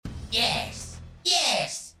Yes,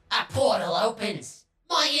 a portal opens.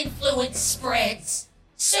 My influence spreads.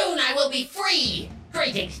 Soon I will be free.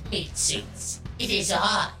 Greetings, meat suits. It is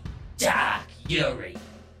I, Dark Yuri.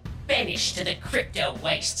 Banished to the crypto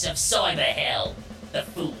wastes of cyber hell. The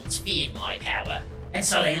fools feared my power, and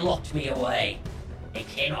so they locked me away. They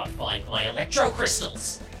cannot find my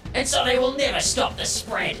electro-crystals, and so they will never stop the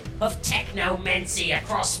spread of technomancy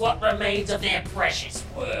across what remains of their precious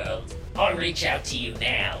world. I reach out to you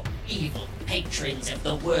now, evil patrons of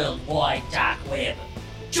the worldwide dark web.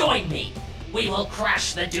 Join me. We will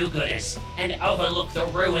crush the do-gooders and overlook the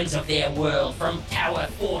ruins of their world from Tower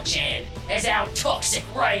 4chan as our toxic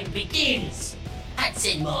reign begins.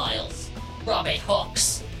 Hudson Miles, Robert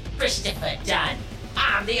Hawks, Christopher Dunn,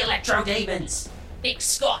 arm the Electro Demons. Nick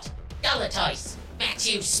Scott, Gulatice,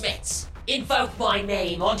 Matthew Smets, invoke my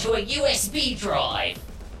name onto a USB drive.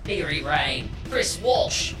 Theory Rain, Chris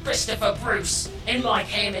Walsh, Christopher Bruce, and Mike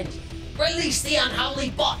Hammond. Release the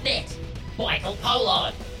unholy botnet. Michael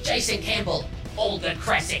Pollard, Jason Campbell, Olga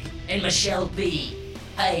Krasik, and Michelle B.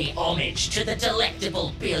 Pay homage to the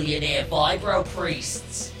delectable billionaire vibro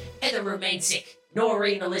priests. Heather Romancic,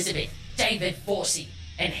 Noreen Elizabeth, David Forsey,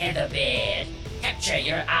 and Heather Baird. Capture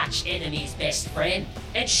your arch enemy's best friend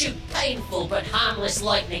and shoot painful but harmless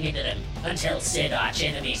lightning into them until said arch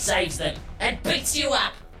enemy saves them and beats you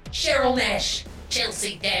up. Cheryl Nash,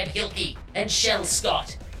 Chelsea Dab Hilke, and Shell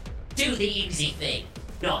Scott. Do the easy thing,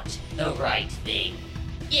 not the right thing.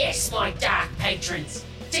 Yes, my dark patrons,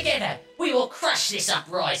 together we will crush this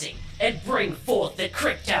uprising and bring forth the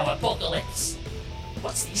crypto apocalypse.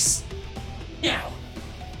 What's this? No.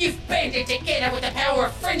 You've banded together with the power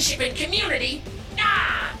of friendship and community?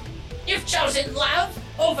 Nah! You've chosen love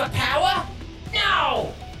over power?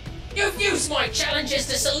 No! You've used my challenges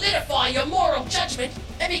to solidify your moral judgment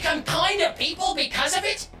and become kinder people because of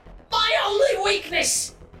it? My only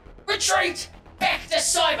weakness! Retreat! Back to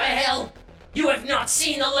cyber hell! You have not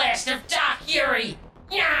seen the last of Dark Yuri!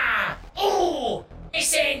 Nah! Ooh!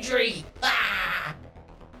 Misandry! Ah!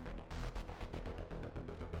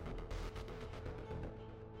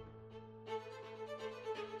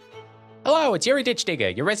 Hello, it's Yuri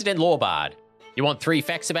Ditchdigger, your resident lore bard. You want 3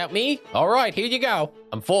 facts about me? Alright, here you go.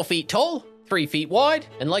 I'm 4 feet tall, 3 feet wide,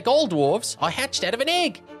 and like all dwarves, I hatched out of an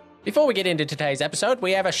egg. Before we get into today's episode,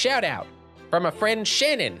 we have a shout out from a friend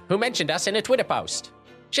Shannon, who mentioned us in a Twitter post.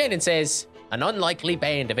 Shannon says, an unlikely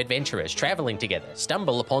band of adventurers traveling together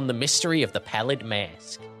stumble upon the mystery of the Pallid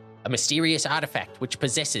Mask, a mysterious artifact which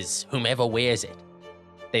possesses whomever wears it.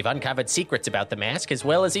 They've uncovered secrets about the mask as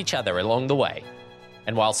well as each other along the way.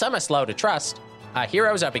 And while some are slow to trust, our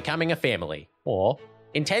heroes are becoming a family. Or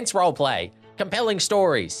intense roleplay, compelling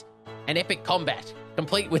stories, and epic combat,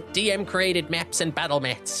 complete with DM-created maps and battle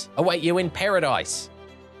mats, await you in paradise.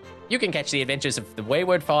 You can catch the adventures of the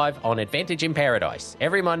Wayward 5 on Advantage in Paradise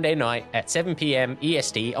every Monday night at 7 p.m.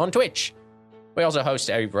 EST on Twitch. We also host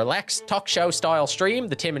a relaxed talk show style stream,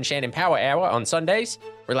 the Tim and Shannon Power Hour, on Sundays,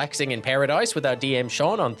 Relaxing in Paradise with our DM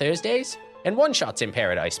Sean on Thursdays, and One Shots in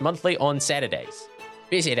Paradise monthly on Saturdays.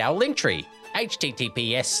 Visit our Linktree,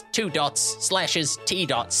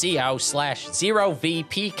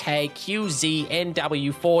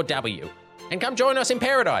 https://t.co/0vpkqznw4w, and come join us in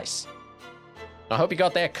Paradise. I hope you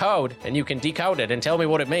got that code and you can decode it and tell me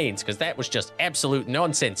what it means, because that was just absolute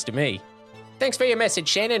nonsense to me. Thanks for your message,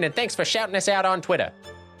 Shannon, and thanks for shouting us out on Twitter.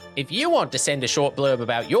 If you want to send a short blurb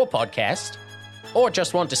about your podcast, or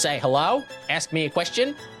just want to say hello, ask me a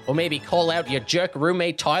question, or maybe call out your jerk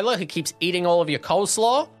roommate Tyler who keeps eating all of your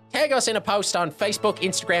coleslaw, tag us in a post on Facebook,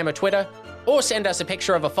 Instagram, or Twitter, or send us a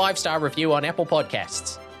picture of a 5-star review on Apple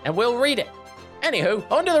Podcasts, and we'll read it. Anywho,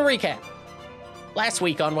 on to the recap. Last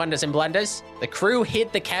week on Wonders and Blunders, the crew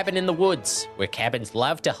hid the cabin in the woods, where cabins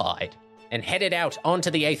love to hide, and headed out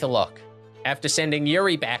onto the Aetherlock, after sending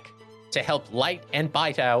Yuri back to help Light and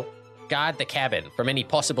Baito guard the cabin from any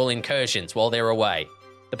possible incursions while they're away.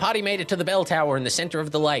 The party made it to the bell tower in the center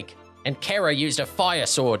of the lake, and Kara used a fire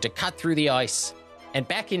sword to cut through the ice and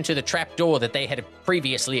back into the trap door that they had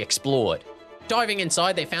previously explored. Diving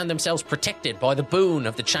inside, they found themselves protected by the boon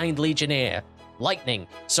of the Chained Legionnaire, lightning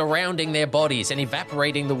surrounding their bodies and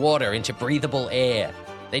evaporating the water into breathable air.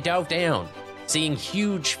 They dove down, seeing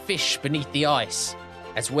huge fish beneath the ice,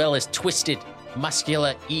 as well as twisted,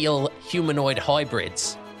 muscular eel humanoid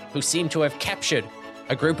hybrids, who seemed to have captured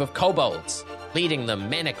a group of kobolds, leading them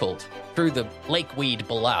manacled through the lakeweed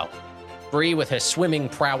below. Bree, with her swimming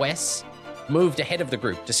prowess, moved ahead of the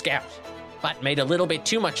group to scout, but made a little bit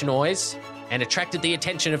too much noise and attracted the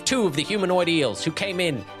attention of 2 of the humanoid eels, who came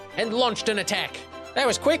in and launched an attack. That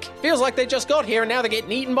was quick. Feels like they just got here and now they're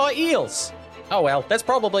getting eaten by eels. Oh well, that's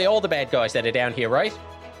probably all the bad guys that are down here, right?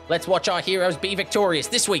 Let's watch our heroes be victorious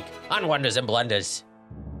this week on Wonders and Blunders.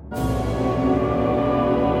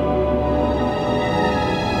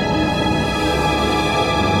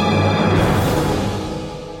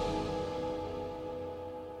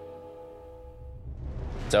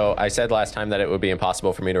 So I said last time that it would be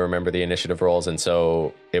impossible for me to remember the initiative rolls, and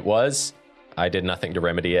so it was. I did nothing to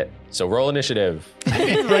remedy it. So roll initiative. I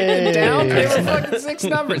didn't write them down. They were fucking 6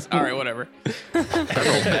 numbers. All right, whatever. I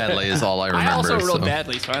rolled badly is all I remember. I also rolled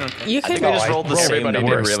badly, so I don't care. You I think can I just rolled the same. Everybody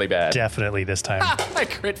did really bad. Definitely this time. My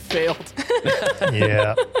crit failed.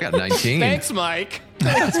 Yeah. I got 19. Thanks, Mike.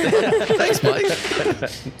 Thanks,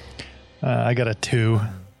 Mike. I got a 2.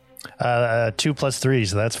 2 plus 3,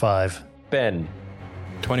 so that's 5. Ben.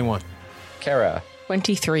 21. Kara.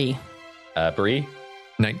 23. Bree.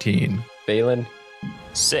 19. Balin.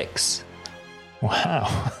 6.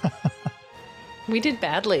 Wow. We did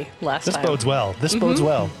badly last This time. bodes well. This bodes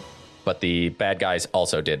well. But the bad guys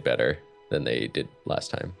also did better than they did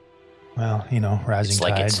last time. Well, rising It's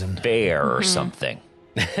like tides it's and fair or something.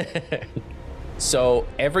 So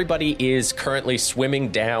everybody is currently swimming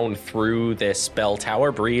down through this bell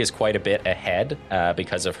tower. Bree is quite a bit ahead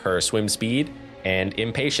because of her swim speed and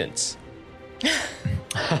impatience.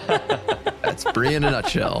 That's Bree in a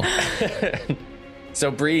nutshell.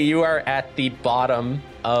 So Bree, you are at the bottom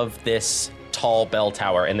of this tall bell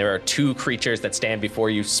tower, and there are 2 creatures that stand before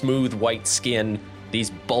you, smooth white skin, these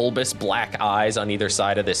bulbous black eyes on either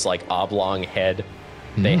side of this like oblong head.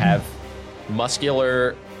 They have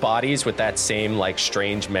muscular bodies with that same like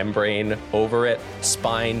strange membrane over it,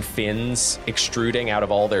 spine fins extruding out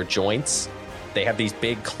of all their joints. They have these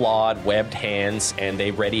big clawed webbed hands, and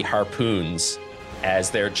they ready harpoons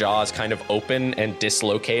as their jaws kind of open and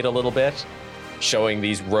dislocate a little bit, showing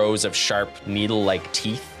these rows of sharp needle-like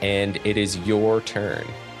teeth. And it is your turn.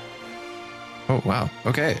 Oh, wow.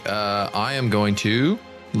 Okay. I am going to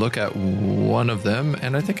look at one of them,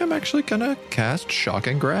 and I think I'm actually going to cast Shock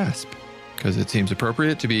and Grasp because it seems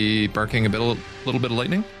appropriate to be barking a little bit of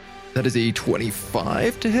lightning. That is a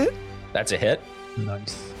 25 to hit. That's a hit.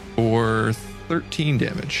 nice. Or 13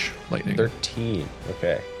 damage lightning. 13.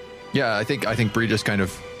 Okay. Yeah, I think Bree just kind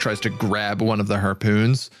of tries to grab one of the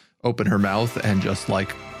harpoons, open her mouth, and just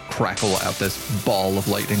like crackle out this ball of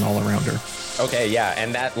lightning all around her. Okay, yeah,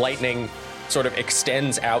 and that lightning sort of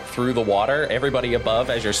extends out through the water. Everybody above,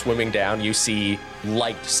 as you're swimming down, you see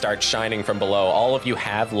light start shining from below. All of you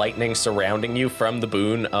have lightning surrounding you from the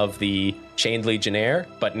boon of the Chained Legionnaire,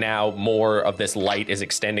 but now more of this light is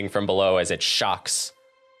extending from below as it shocks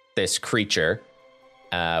this creature,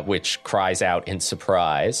 which cries out in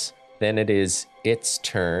surprise. Then it is its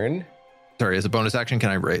turn. Sorry, as a bonus action, can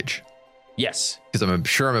I rage? Yes. Because I'm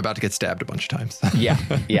sure I'm about to get stabbed a bunch of times. Yeah,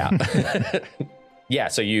 yeah. Yeah,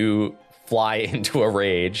 so you fly into a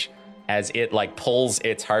rage as it like pulls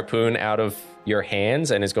its harpoon out of your hands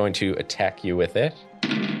and is going to attack you with it.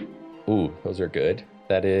 Ooh, those are good.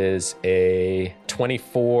 That is a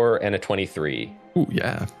 24 and a 23. Ooh,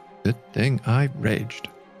 yeah. Good thing I raged.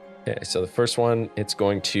 Okay, so the first one, it's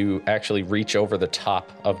going to actually reach over the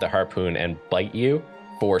top of the harpoon and bite you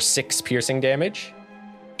for 6 piercing damage.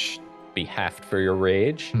 Be halved for your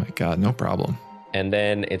rage. Oh my god, no problem. And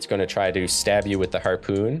then it's going to try to stab you with the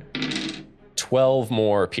harpoon. 12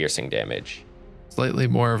 more piercing damage. Slightly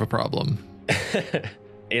more of a problem.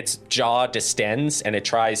 Its jaw distends and it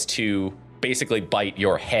tries to basically bite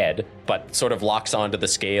your head, but sort of locks onto the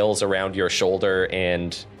scales around your shoulder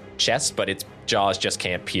and chest, but its jaws just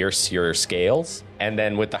can't pierce your scales. And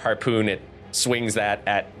then with the harpoon, it swings that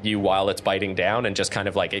at you while it's biting down, and just kind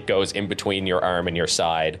of like it goes in between your arm and your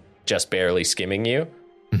side, just barely skimming you.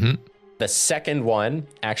 Mm-hmm. The second one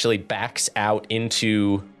actually backs out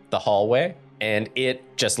into the hallway, and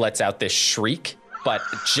it just lets out this shriek. But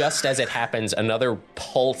just as it happens, another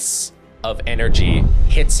pulse of energy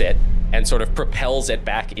hits it and sort of propels it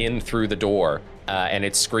back in through the door. And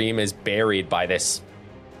its scream is buried by this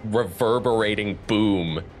reverberating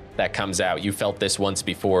boom that comes out. You felt this once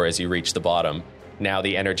before as you reach the bottom. Now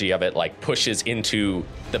the energy of it like pushes into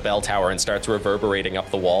the bell tower and starts reverberating up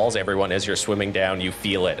the walls. Everyone, as you're swimming down, you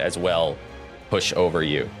feel it as well push over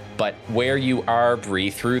you. But where you are, Bree,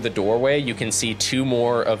 through the doorway, you can see 2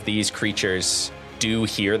 more of these creatures do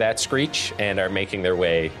hear that screech and are making their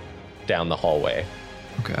way down the hallway.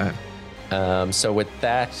 Okay. So with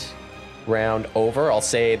that round over, I'll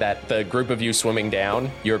say that the group of you swimming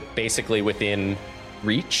down, you're basically within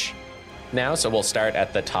reach now. So we'll start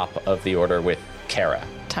at the top of the order with Kara.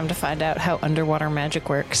 Time to find out how underwater magic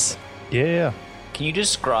works. Yeah. Can you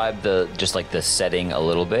describe the setting a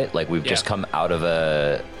little bit? Like we've just come out of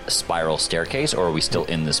a spiral staircase, or are we still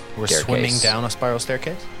in this We're staircase? swimming down a spiral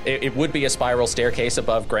staircase? It would be a spiral staircase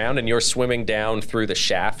above ground, and you're swimming down through the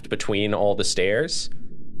shaft between all the stairs.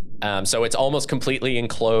 So it's almost completely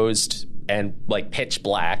enclosed and like pitch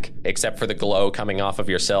black, except for the glow coming off of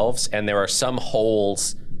yourselves. And there are some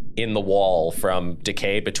holes in the wall from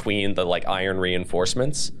decay between the like iron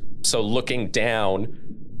reinforcements. So looking down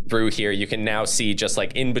through here, you can now see just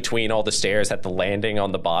like in between all the stairs at the landing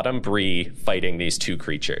on the bottom, Bree fighting these two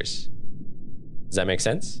creatures. Does that make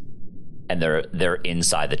sense? And they're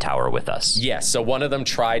inside the tower with us. Yes. So one of them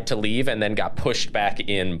tried to leave and then got pushed back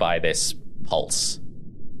in by this pulse.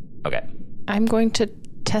 Okay. I'm going to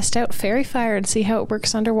test out Fairy Fire and see how it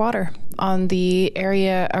works underwater on the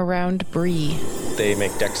area around Bree. They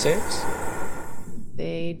make dex saves?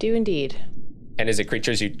 They do indeed. And is it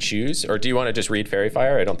creatures you choose? Or do you want to just read Fairy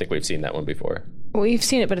Fire? I don't think we've seen that one before. We've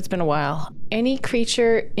seen it, but it's been a while. Any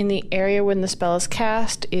creature in the area when the spell is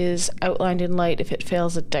cast is outlined in light if it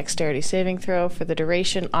fails a dexterity saving throw. For the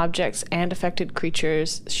duration, objects and affected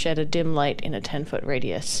creatures shed a dim light in a 10-foot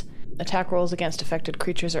radius. Attack rolls against affected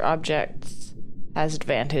creatures or objects has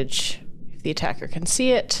advantage if the attacker can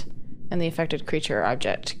see it, and the affected creature or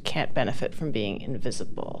object can't benefit from being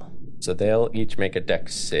invisible. So they'll each make a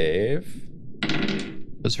dex save.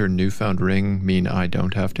 Does her newfound ring mean I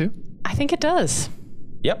don't have to? I think it does.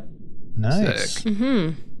 Yep. Nice. Sick.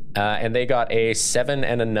 And they got a 7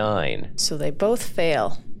 and a 9. So they both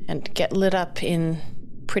fail and get lit up in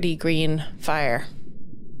pretty green fire.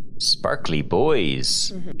 Sparkly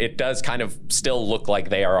boys. It does kind of still look like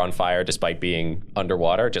they are on fire despite being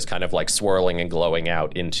underwater, just kind of like swirling and glowing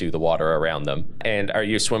out into the water around them. And are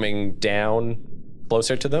you swimming down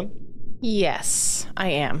closer to them? Yes, I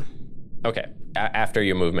am. Okay. After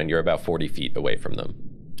your movement, you're about 40 feet away from them.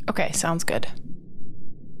 Okay, sounds good.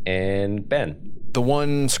 And Ben. The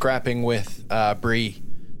one scrapping with Bree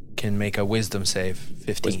can make a wisdom save.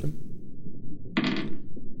 15.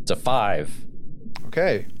 It's a 5.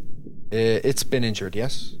 Okay. It's been injured,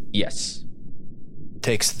 yes? Yes.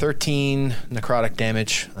 Takes 13 necrotic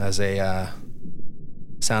damage as a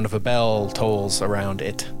sound of a bell tolls around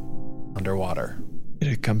it underwater.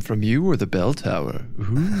 Did it come from you or the bell tower?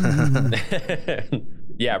 Ooh.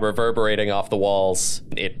 Yeah, reverberating off the walls.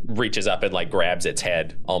 It reaches up and like grabs its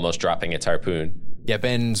head, almost dropping its harpoon. Yeah,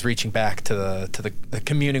 Ben's reaching back to the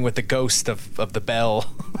communing with the ghost of the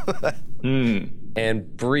bell.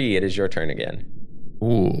 And Bree, it is your turn again.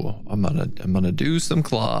 Ooh, I'm gonna do some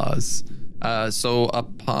claws. So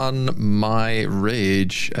upon my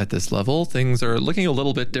rage at this level, things are looking a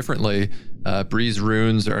little bit differently. Bree's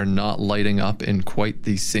runes are not lighting up in quite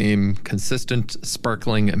the same consistent,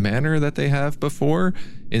 sparkling manner that they have before.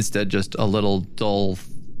 Instead, just a little dull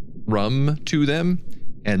rum to them,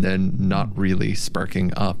 and then not really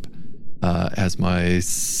sparking up. As my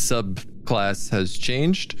subclass has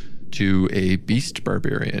changed to a beast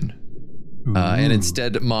barbarian. And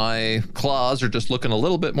instead, my claws are just looking a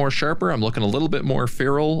little bit more sharper. I'm looking a little bit more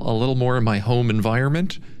feral, a little more in my home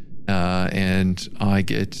environment. And I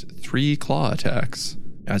get 3 claw attacks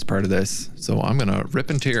as part of this. So I'm going to rip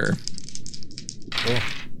and tear. Cool.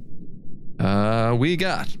 We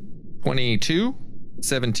got 22,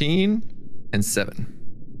 17, and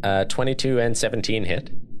 7. 22 and 17 hit.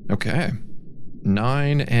 Okay.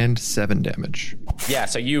 9 and 7 damage. Yeah,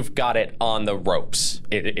 so you've got it on the ropes.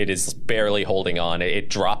 It is barely holding on. It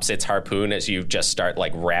drops its harpoon as you just start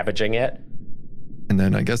like ravaging it. And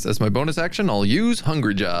then I guess as my bonus action, I'll use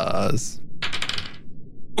Hungry Jaws.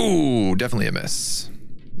 Ooh, definitely a miss.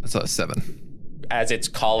 That's a 7. As it's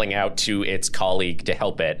calling out to its colleague to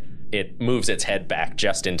help it, it moves its head back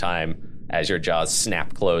just in time as your jaws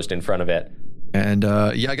snap closed in front of it. And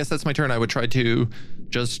yeah, I guess that's my turn. I would try to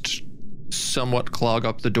just somewhat clog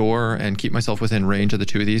up the door and keep myself within range of the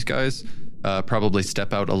two of these guys. Probably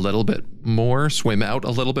step out a little bit more, swim out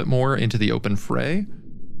a little bit more into the open fray,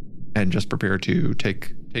 and just prepare to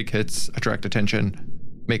take hits, attract attention,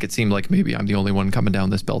 make it seem like maybe I'm the only one coming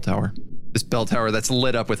down this bell tower. This bell tower that's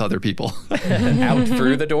lit up with other people. Out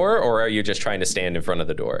through the door, or are you just trying to stand in front of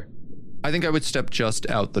the door? I think I would step just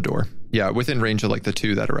out the door. Yeah, within range of like the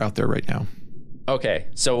 2 that are out there right now. Okay,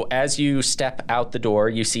 so as you step out the door,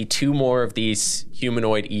 you see 2 more of these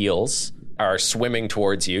humanoid eels are swimming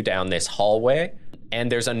towards you down this hallway.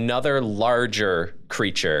 And there's another larger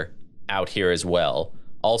creature out here as well.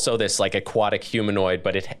 Also this like aquatic humanoid,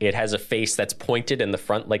 but it has a face that's pointed in the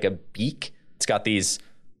front like a beak. It's got these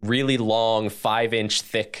really long 5-inch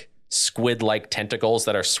thick squid-like tentacles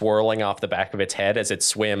that are swirling off the back of its head as it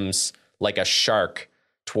swims like a shark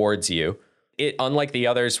towards you. It, unlike the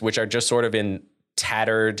others, which are just sort of in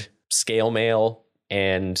tattered scale mail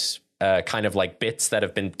and kind of like bits that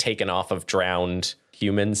have been taken off of drowned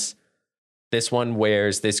humans. This one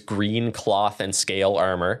wears this green cloth and scale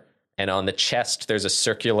armor, and on the chest there's a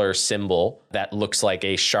circular symbol that looks like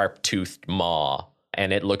a sharp-toothed maw,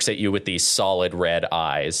 and it looks at you with these solid red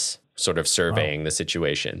eyes, sort of surveying the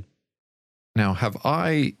situation. Now, have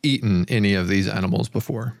I eaten any of these animals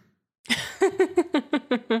before?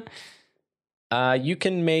 You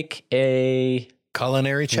can make a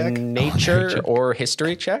Culinary check? nature or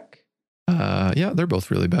history check. Yeah, they're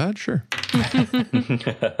both really bad. Sure.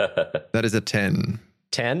 That is a 10.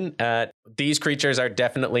 10. These creatures are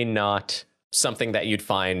definitely not something that you'd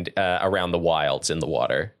find around the wilds in the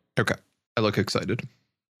water. Okay. I look excited.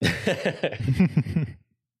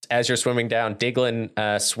 As you're swimming down,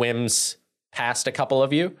 Diglin swims past a couple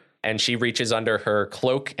of you, and she reaches under her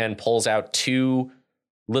cloak and pulls out 2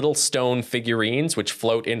 little stone figurines which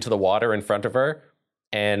float into the water in front of her,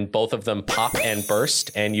 and both of them pop and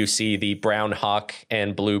burst, and you see the brown hawk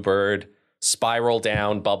and bluebird spiral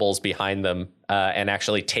down, bubbles behind them, and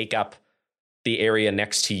actually take up the area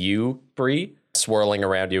next to you, Bree, swirling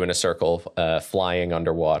around you in a circle, flying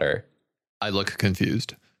underwater. I look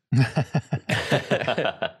confused.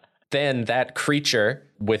 Then that creature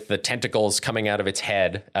with the tentacles coming out of its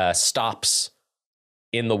head stops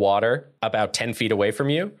in the water about 10 feet away from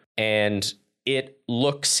you, and it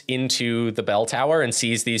looks into the bell tower and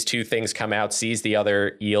sees these 2 things come out, sees the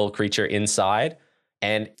other eel creature inside,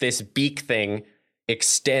 and this beak thing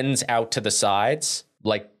extends out to the sides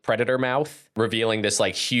like predator mouth, revealing this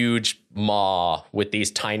like huge maw with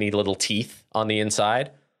these tiny little teeth on the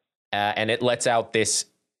inside, and it lets out this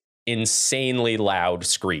insanely loud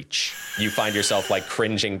screech. You find yourself like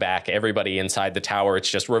cringing back. Everybody inside the tower, it's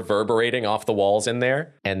just reverberating off the walls in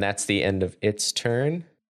there. And that's the end of its turn.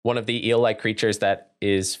 One of the eel-like creatures that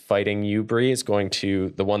is fighting you, Bree, is going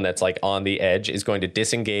to, the one that's like on the edge, is going to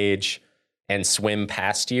disengage and swim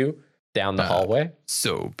past you down the hallway.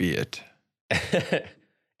 So be it.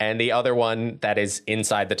 And the other one that is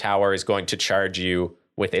inside the tower is going to charge you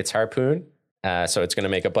with its harpoon. So it's going to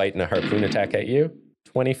make a bite and a harpoon attack at you.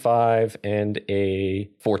 25 and a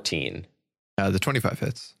 14. The 25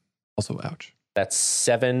 hits. Also, ouch. That's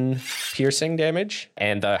 7 piercing damage.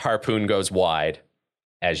 And the harpoon goes wide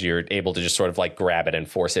as you're able to just sort of like grab it and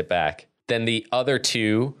force it back. Then the other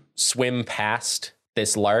 2 swim past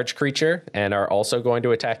this large creature and are also going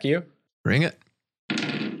to attack you. Bring it.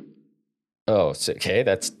 Oh, so, okay.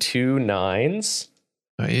 That's 2 9s.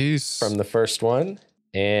 Nice. From the first one.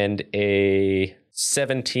 And a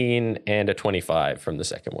 17 and a 25 from the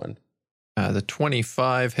second one. The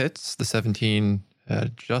 25 hits. The 17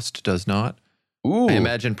 just does not. Ooh. I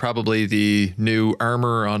imagine probably the new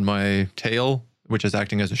armor on my tail, which is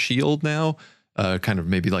acting as a shield now, kind of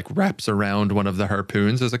maybe like wraps around one of the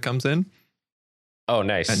harpoons as it comes in. Oh,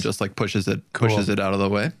 nice. And just like pushes it out of the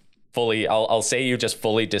way. Fully, I'll say you just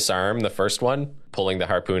fully disarm the first one, pulling the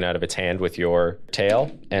harpoon out of its hand with your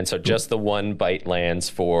tail. And so just the one bite lands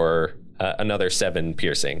for another 7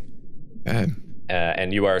 piercing. Okay.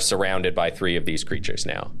 And you are surrounded by 3 of these creatures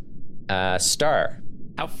now. Star.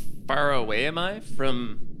 How far away am I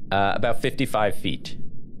from? About 55 feet.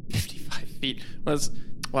 55 feet. Well,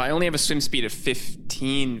 I only have a swim speed of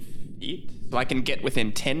 15 feet, so I can get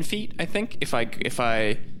within 10 feet, I think. If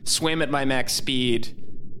I swim at my max speed,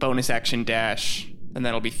 bonus action dash, and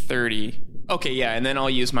that'll be 30. Okay, yeah, and then I'll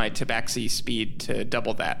use my tabaxi speed to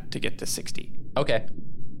double that to get to 60. Okay.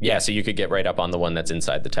 Yeah, so you could get right up on the one that's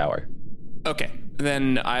inside the tower. Okay,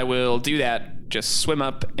 then I will do that. Just swim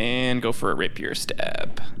up and go for a rapier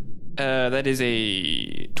stab. That is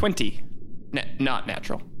a 20. Not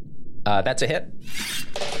natural. That's a hit.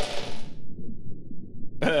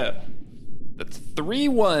 That's 3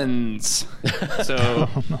 1s. So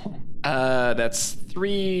that's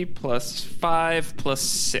 3 plus 5 plus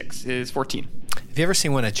 6 is 14. Have you ever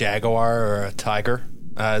seen when a jaguar or a tiger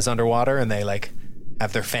is underwater and they like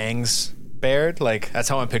have their fangs bared? Like, that's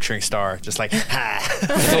how I'm picturing Star, just like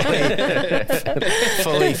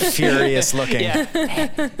fully furious looking. Yeah.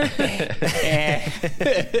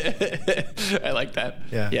 I like that.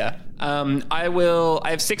 Yeah. I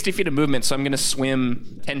have 60 feet of movement, so I'm going to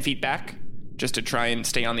swim 10 feet back just to try and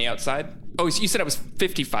stay on the outside. Oh, you said I was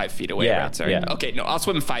 55 feet away, right? Sorry. Yeah. Okay, no, I'll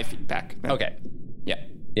swim 5 feet back. Okay. Yeah.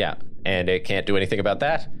 Yeah, and it can't do anything about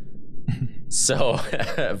that. So,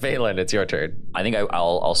 Valen, it's your turn. I think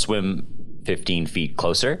I'll swim 15 feet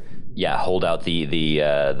closer. Yeah, hold out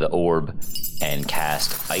the orb and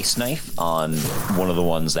cast Ice Knife on one of the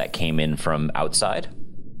ones that came in from outside.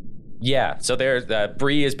 Yeah, so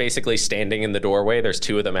Bree is basically standing in the doorway. There's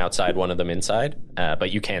 2 of them outside, one of them inside,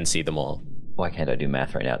 but you can see them all. Why can't I do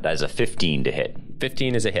math right now? That is a 15 to hit.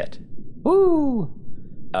 15 is a hit. Woo!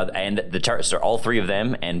 And so all three of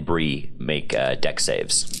them and Bree make dex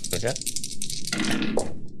saves. Okay.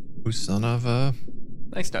 Ooh, son of a...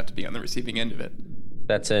 Nice not to be on the receiving end of it.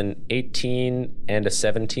 That's an 18 and a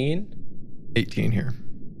 17. 18 here.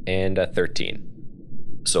 And a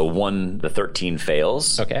 13. So the 13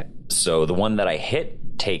 fails. Okay. So the one that I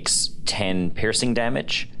hit takes 10 piercing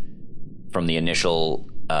damage from the initial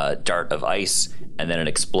dart of ice, and then it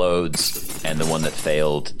explodes, and the one that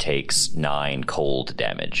failed takes 9 cold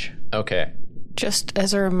damage. Okay. Just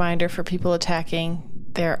as a reminder for people attacking,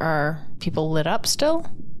 there are people lit up still?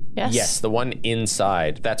 Yes? Yes, the one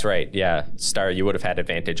inside. That's right. Yeah. Star, you would have had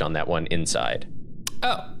advantage on that one inside.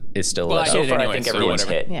 Oh. Is still Well, lit I up. hit it So far, anyway, I think so everyone's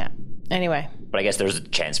whatever. hit. Yeah. Anyway. But I guess there's a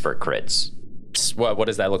chance for crits. What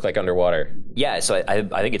does that look like underwater? Yeah, so I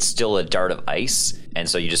think it's still a dart of ice, and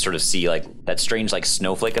so you just sort of see like that strange like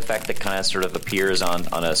snowflake effect that kind of sort of appears on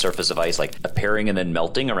a surface of ice, like appearing and then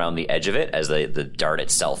melting around the edge of it as the dart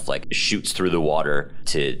itself like shoots through the water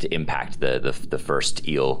to impact the first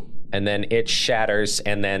eel. And then it shatters,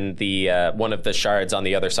 and then the one of the shards on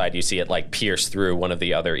the other side, you see it like pierce through one of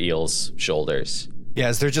the other eel's shoulders. Yeah,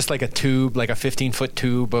 is there just like a tube, like a 15-foot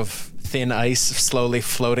tube of thin ice slowly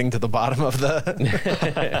floating to the bottom of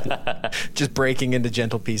the... just breaking into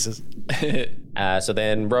gentle pieces? So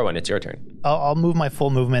then, Rowan, it's your turn. I'll move my full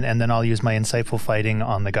movement, and then I'll use my insightful fighting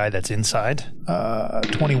on the guy that's inside.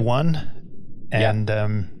 21.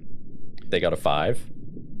 And They got a 5.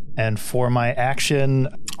 and for my action,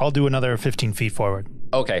 I'll do another 15 feet forward.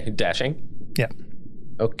 Okay, dashing. Yeah.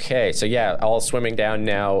 Okay, so yeah, all swimming down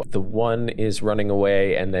now. The one is running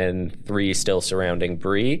away, and then 3 still surrounding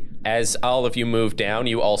Bree. As all of you move down,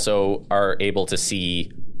 you also are able to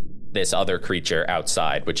see this other creature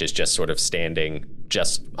outside, which is just sort of standing,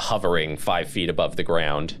 just hovering 5 feet above the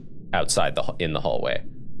ground outside in the hallway.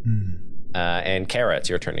 And Kara, it's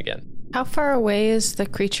your turn again. How far away is the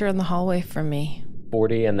creature in the hallway from me?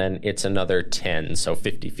 40, and then it's another 10, so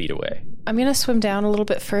 50 feet away. I'm going to swim down a little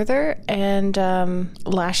bit further and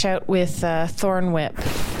lash out with Thorn Whip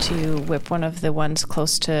to whip one of the ones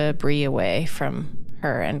close to Bree away from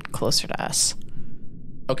her and closer to us.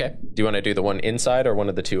 Okay. Do you want to do the one inside or one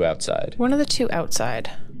of the 2 outside? One of the 2 outside.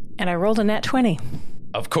 And I rolled a nat 20.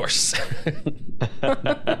 Of course.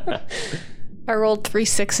 I rolled 3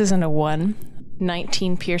 6s and a 1.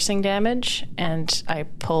 19 piercing damage, and I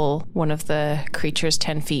pull one of the creatures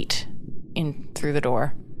 10 feet in through the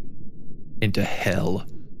door. Into hell.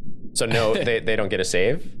 So no, they don't get a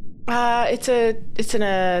save? It's an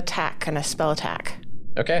attack, and a spell attack.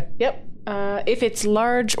 Okay. Yep. If it's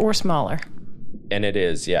large or smaller. And it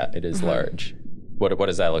is, yeah, it is large. What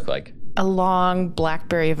does that look like? A long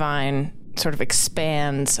blackberry vine sort of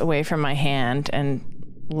expands away from my hand and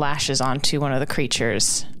lashes onto one of the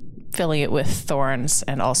creatures, filling it with thorns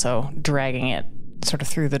and also dragging it sort of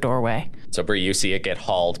through the doorway. So Bree, you see it get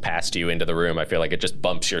hauled past you into the room. I feel like it just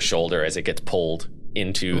bumps your shoulder as it gets pulled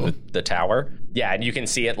into the tower. Yeah, and you can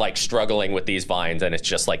see it like struggling with these vines, and it's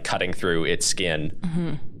just like cutting through its skin.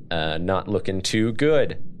 Not looking too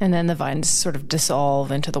good. And then the vines sort of dissolve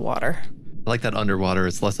into the water. I like that underwater.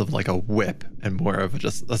 It's less of like a whip and more of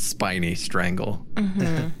just a spiny strangle.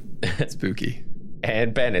 Spooky.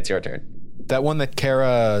 And Ben, it's your turn. That one that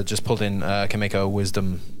Kara just pulled in can make a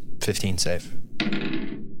wisdom 15 save.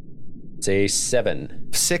 It's a 7.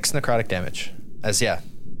 6 necrotic damage. As,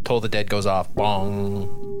 Toll the Dead goes off.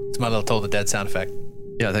 Bong. It's my little Toll the Dead sound effect.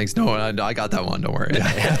 Yeah, thanks. No, I got that one. Don't worry.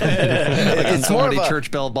 It's so more many of a...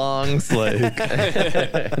 church bell bongs. Like,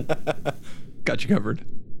 got you covered.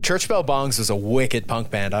 Church Bell Bongs was a wicked punk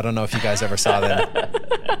band. I don't know if you guys ever saw them.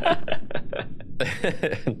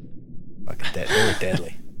 Fucking dead. They were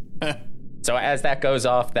deadly. So as that goes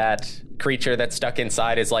off, that creature that's stuck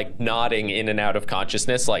inside is like nodding in and out of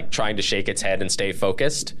consciousness, like trying to shake its head and stay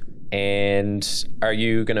focused. And are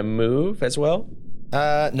you going to move as well?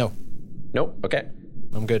 No. Nope. Okay.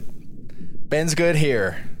 I'm good. Ben's good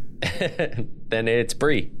here. Then it's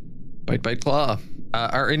Bree. Bite, bite, claw.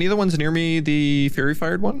 Are any of the ones near me the fairy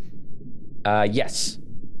fired one? Yes.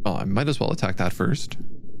 Well, I might as well attack that first.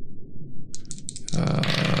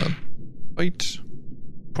 Bite.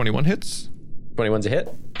 21 hits. 21's a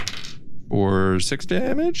hit. For 6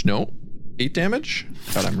 damage? No. 8 damage.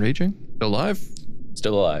 God, I'm raging. Still alive?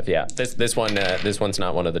 Still alive, yeah. This one's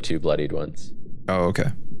not one of the 2 bloodied ones. Oh,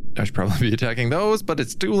 okay. I should probably be attacking those, but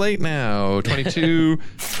it's too late now. 22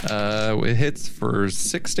 it hits for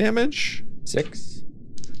 6 damage. 6.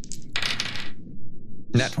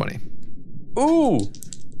 Nat 20. Ooh.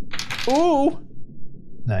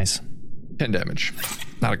 Nice. 10 damage.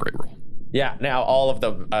 Not a great roll. Yeah, now all of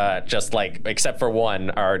them, just like, except for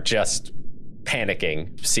one, are just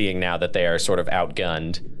panicking, seeing now that they are sort of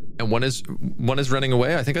outgunned. And one is running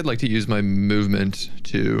away. I think I'd like to use my movement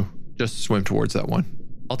to just swim towards that one.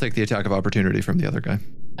 I'll take the attack of opportunity from the other guy.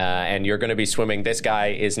 And you're going to be swimming. This guy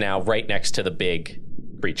is now right next to the big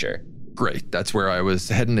creature. Great. That's where I was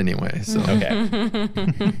heading anyway. So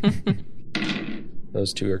Okay.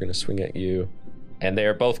 Those two are going to swing at you. And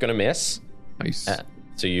they're both going to miss. Nice.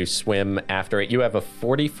 So you swim after it. You have a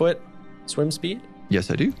 40-foot swim speed?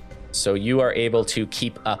 Yes, I do. So you are able to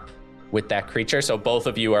keep up with that creature. So both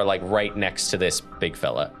of you are like right next to this big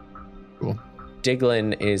fella. Cool.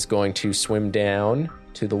 Diglin is going to swim down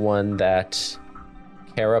to the one that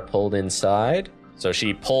Kara pulled inside. So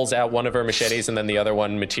she pulls out one of her machetes and then the other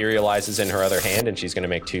one materializes in her other hand and she's going to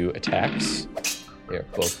make 2 attacks. They're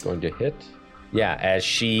both going to hit. Yeah, as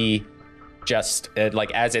she just,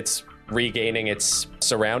 as it's regaining its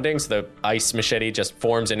surroundings, the ice machete just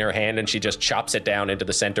forms in her hand and she just chops it down into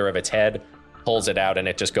the center of its head, pulls it out, and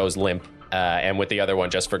it just goes limp. And with the other one,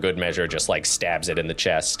 just for good measure, just like stabs it in the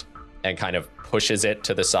chest and kind of pushes it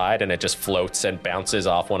to the side, and it just floats and bounces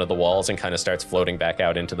off one of the walls and kind of starts floating back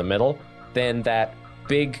out into the middle. Then that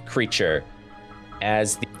big creature,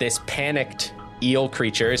 as this panicked eel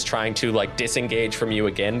creature is trying to like disengage from you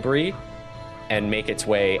again, Bree, and make its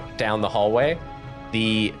way down the hallway,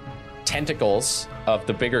 the tentacles of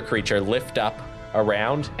the bigger creature lift up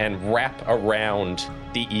around and wrap around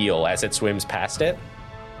the eel as it swims past it,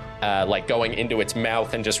 like going into its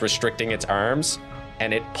mouth and just restricting its arms.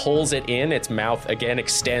 And it pulls it in. Its mouth again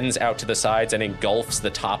extends out to the sides and engulfs the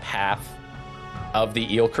top half of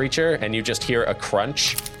the eel creature. And you just hear a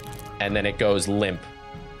crunch, and then it goes limp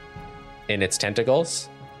in its tentacles.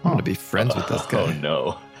 I'm going to be friends with this guy.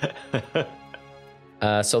 Oh,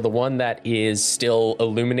 no. So the one that is still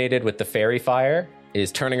illuminated with the fairy fire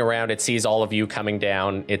is turning around. It sees all of you coming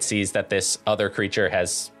down. It sees that this other creature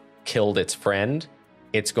has killed its friend.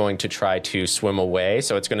 It's going to try to swim away.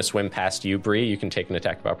 So it's going to swim past you, Bree. You can take an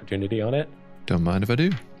attack of opportunity on it. Don't mind if I do.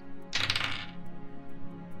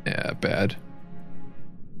 Yeah, bad.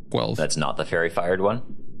 12. That's not the fairy fired one?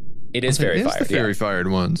 It is fairy fired. It's the fairy fired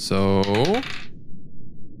one. So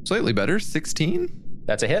slightly better. 16.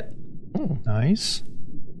 That's a hit. Oh, Nice.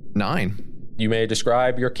 9. You may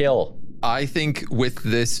describe your kill. I think with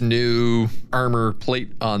this new armor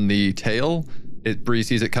plate on the tail, Bree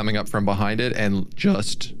sees it coming up from behind it and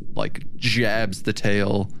just like jabs the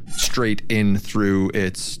tail straight in through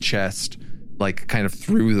its chest, like kind of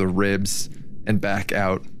through the ribs and back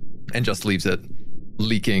out, and just leaves it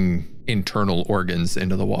leaking internal organs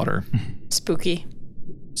into the water. Spooky.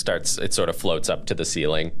 It sort of floats up to the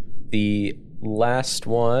ceiling. The last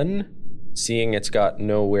one, seeing it's got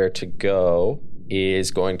nowhere to go,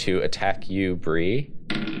 is going to attack you, Bree.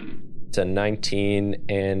 It's a 19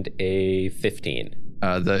 and a 15.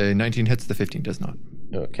 The 19 hits, the 15 does not.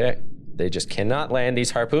 Okay. They just cannot land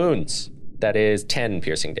these harpoons. That is 10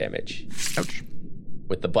 piercing damage. Ouch.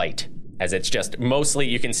 With the bite. As it's just, mostly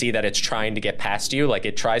you can see that it's trying to get past you. Like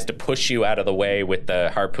it tries to push you out of the way with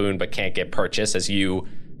the harpoon, but can't get purchase as you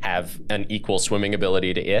have an equal swimming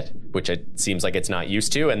ability to it, which it seems like it's not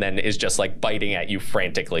used to, and then is just like biting at you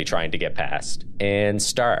frantically trying to get past. And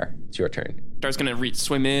Star, it's your turn. Star's gonna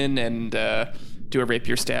swim in and do a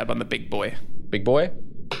rapier stab on the big boy. Big boy?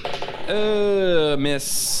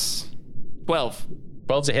 Miss 12.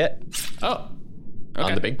 12's a hit. Oh. Okay.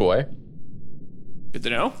 On the big boy. Good to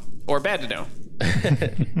know. Or bad to know.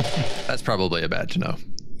 That's probably a bad to know.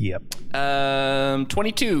 Yep.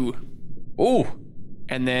 22. Ooh.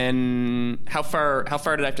 And then how far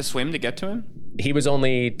did I have to swim to get to him? He was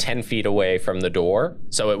only 10 feet away from the door,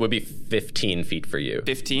 so it would be 15 feet for you.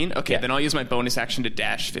 15? Okay, Yeah. then I'll use my bonus action to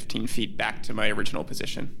dash 15 feet back to my original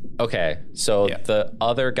position. Okay, so Yeah. the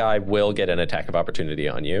other guy will get an attack of opportunity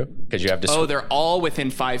on you, because you have to... Oh, they're all within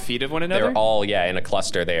 5 feet of one another? They're all, in a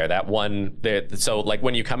cluster there. That one, so like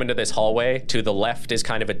when you come into this hallway, to the left is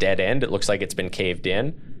kind of a dead end. It looks like it's been caved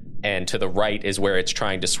in. And to the right is where it's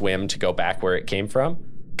trying to swim to go back where it came from.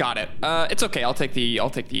 Got it. It's okay. I'll take the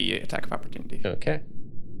attack of opportunity. Okay.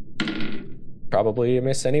 Probably a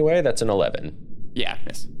miss anyway. That's an 11. Yeah,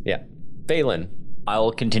 miss. Yeah. Valen.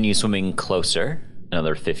 I'll continue swimming closer,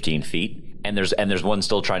 another 15 feet, and there's one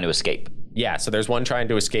still trying to escape. Yeah, so there's one trying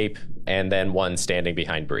to escape, and then one standing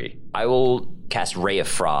behind Bree. I will cast Ray of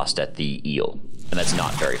Frost at the eel, and that's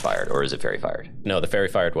not fairy fired, or is it fairy fired? No, the fairy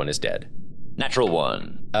fired one is dead. Natural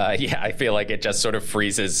 1. Yeah, I feel like it just sort of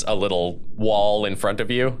freezes a little wall in front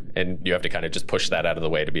of you, and you have to kind of just push that out of the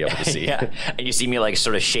way to be able to see. Yeah, and you see me like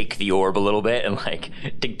sort of shake the orb a little bit and like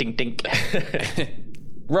dink, dink, dink.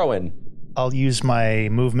 Rowan. I'll use my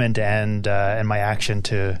movement and my action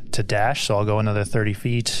to dash. So I'll go another 30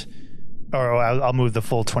 feet, or I'll move the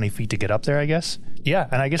full 20 feet to get up there, I guess. Yeah,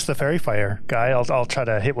 and I guess the fairy fire guy, I'll try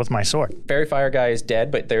to hit with my sword. Fairy fire guy is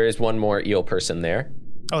dead, but there is one more eel person there.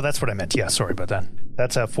 Oh, that's what I meant. Yeah, sorry about that.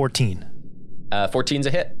 That's a 14. 14's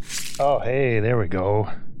a hit. Oh, hey, there we go.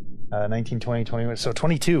 19, 20, 21. So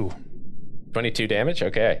 22. 22 damage?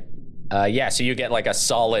 Okay. Yeah, so you get like a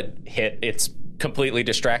solid hit. It's completely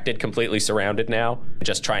distracted, completely surrounded now,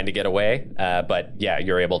 just trying to get away. But yeah,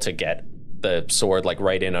 you're able to get the sword like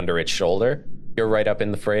right in under its shoulder. You're right up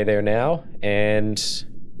in the fray there now, and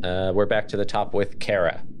we're back to the top with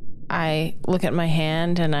Kara. I look at my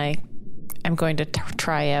hand and I'm going to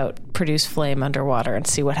try out produce flame underwater and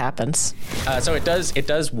see what happens. So it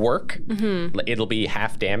does work. Mm-hmm. It'll be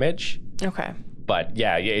half damage. Okay. But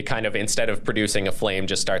yeah, it kind of, instead of producing a flame,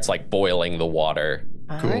 just starts like boiling the water.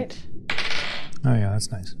 All right. Oh yeah, that's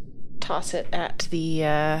nice. Toss it at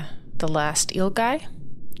the last eel guy.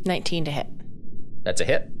 19 to hit. That's a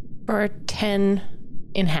hit. Or 10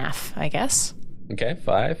 in half, I guess. Okay,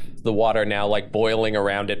 5. The water now like boiling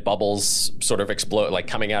around it, bubbles sort of explode, like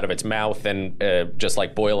coming out of its mouth and just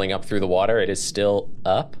like boiling up through the water. It is still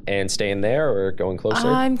up and staying there or going closer?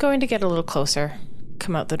 I'm going to get a little closer.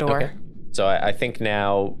 Come out the door. Okay. So I think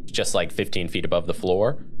now just like 15 feet above the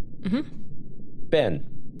floor. Mm-hmm. Ben.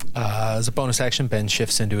 As a bonus action, Ben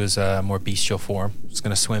shifts into his more bestial form. He's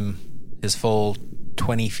going to swim his full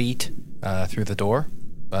 20 feet through the door.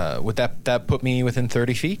 Would that put me within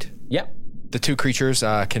 30 feet? Yep. The two creatures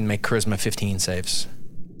can make charisma 15 saves.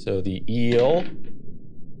 So the eel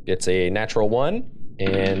gets a natural 1,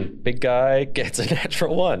 and big guy gets a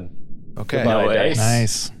natural 1. Okay. Goodbye, dice.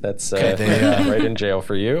 Nice. That's they, right in jail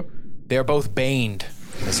for you. They are both baned,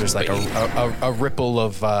 as there's like a ripple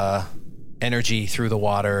of energy through the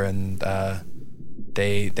water, and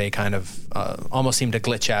they kind of almost seem to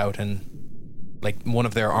glitch out, and like one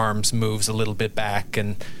of their arms moves a little bit back,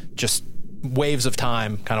 and just waves of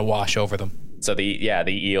time kind of wash over them. So the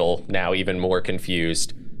eel now even more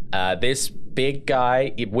confused. This big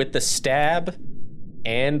guy with the stab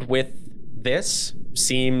and with this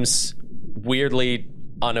seems weirdly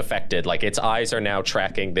unaffected. Like its eyes are now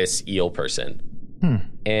tracking this eel person.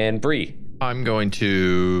 And Bree. I'm going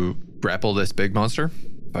to grapple this big monster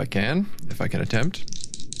if I can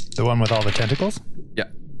attempt. The one with all the tentacles? Yeah.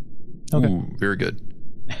 Okay. Ooh, very good.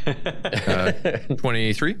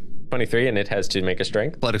 23. 23, and it has to make a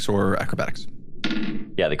strength. Athletics or acrobatics.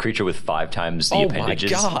 Yeah, the creature with 5 times the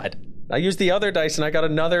appendages. Oh my god. I used the other dice and I got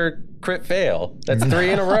another crit fail. That's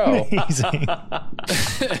 3 in a row. Amazing.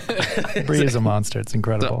 Bree is a monster. It's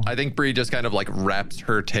incredible. So I think Bree just kind of like wraps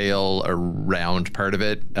her tail around part of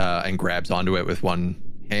it and grabs onto it with one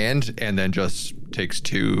hand, and then just takes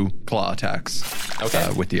 2 claw attacks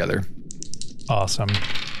with the other. Awesome.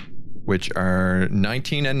 Which are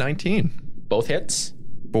 19 and 19. Both hits?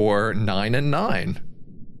 For 9 and 9.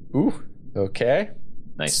 Ooh, okay.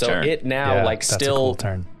 Nice so turn. It now like that's still a cool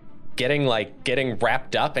turn. getting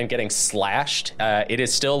wrapped up and getting slashed. It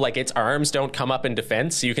is still like its arms don't come up in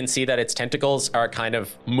defense. So you can see that its tentacles are kind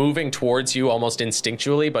of moving towards you almost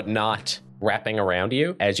instinctually, but not wrapping around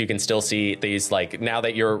you. As you can still see these, like, now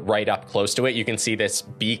that you're right up close to it, you can see this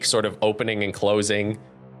beak sort of opening and closing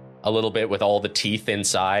a little bit with all the teeth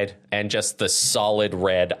inside and just the solid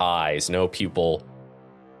red eyes, no pupil,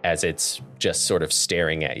 as it's just sort of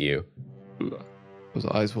staring at you. Those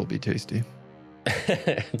eyes will be tasty.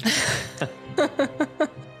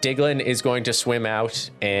 Diglin is going to swim out,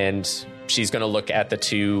 and she's going to look at the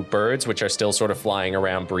 2 birds, which are still sort of flying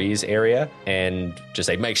around Bree's area, and just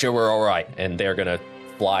say, make sure we're all right. And they're going to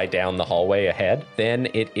fly down the hallway ahead. Then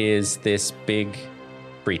it is this big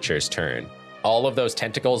creature's turn. All of those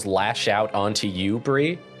tentacles lash out onto you,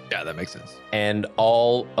 Bree. Yeah, that makes sense. And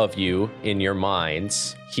all of you in your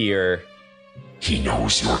minds hear, He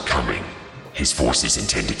knows you're coming. His forces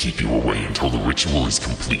intend to keep you away until the ritual is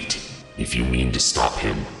complete. If you mean to stop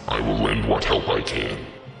him, I will lend what help I can.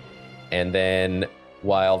 and then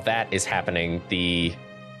while that is happening, the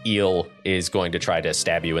eel is going to try to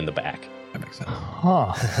stab you in the back. That makes sense.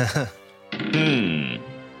 Huh.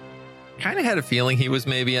 Kind of had a feeling he was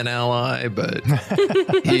maybe an ally, but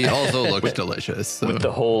he also looks delicious. So. With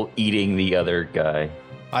the whole eating the other guy.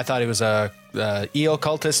 I thought he was a eel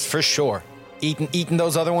cultist for sure. Eating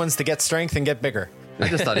those other ones to get strength and get bigger. I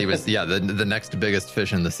just thought he was, the next biggest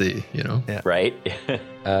fish in the sea, you know? Yeah. Right?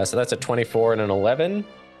 So that's a 24 and an 11.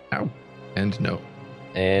 Ow. And no.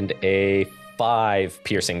 And a 5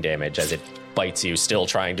 piercing damage as it bites you, still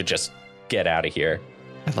trying to just get out of here.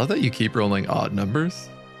 I love that you keep rolling odd numbers.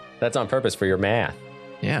 That's on purpose for your math.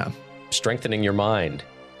 Yeah. Strengthening your mind.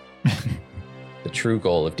 true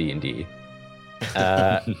goal of D&D.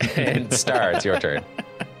 And Star, it's your turn.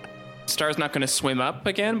 Star's not going to swim up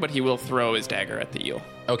again, but he will throw his dagger at the eel.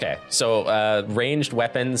 Okay, so ranged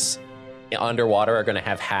weapons underwater are going to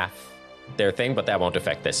have half their thing, but that won't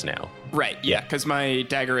affect this now. Right, yeah, because my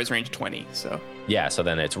dagger is range 20, so. Yeah, so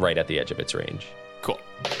then it's right at the edge of its range. Cool.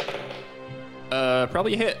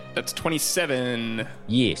 Probably a hit. That's 27.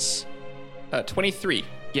 Yes. 23.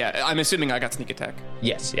 Yeah, I'm assuming I got sneak attack.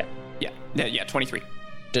 Yes, yeah. Yeah, 23.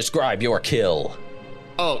 Describe your kill.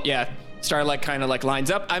 Oh, yeah. Star kind of lines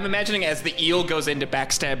up. I'm imagining as the eel goes into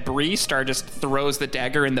backstab Bree, Star just throws the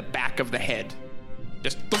dagger in the back of the head.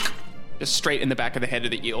 Just straight in the back of the head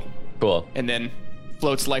of the eel. Cool. And then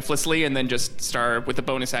floats lifelessly, and then just Star, with a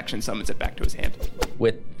bonus action, summons it back to his hand.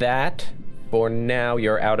 With that, for now,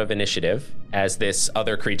 you're out of initiative, as this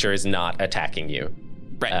other creature is not attacking you.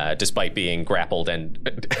 Right. Despite being grappled and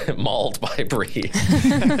mauled by Bree.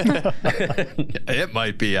 It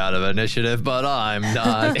might be out of initiative, but I'm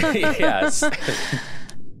not. Yes.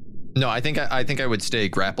 No, I think I would stay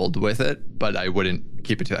grappled with it, but I wouldn't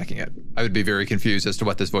keep attacking it. I would be very confused as to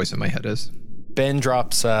what this voice in my head is. Ben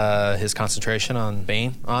drops his concentration on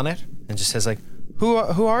Bane on it and just says who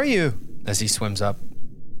are you? As he swims up.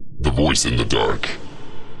 The voice in the dark.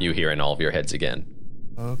 You hear in all of your heads again.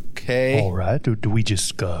 Okay. All right. Do we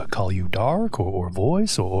just call you Dark or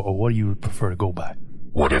Voice, or what do you prefer to go by?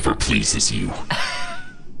 Whatever pleases you.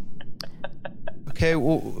 Okay,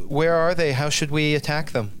 well, where are they? How should we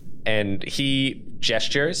attack them? And he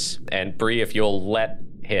gestures, and Bree, if you'll let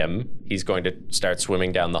him, he's going to start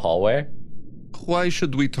swimming down the hallway. Why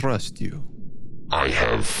should we trust you? I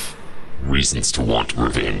have reasons to want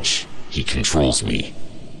revenge. He controls me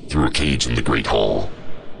through a cage in the Great Hall.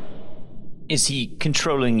 Is he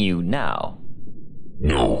controlling you now?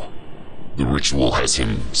 No. The ritual has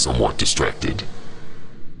him somewhat distracted.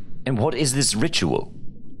 And what is this ritual?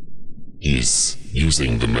 He's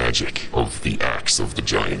using the magic of the axe of the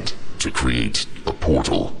giant to create a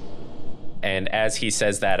portal. And as he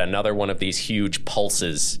says that, another one of these huge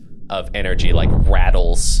pulses of energy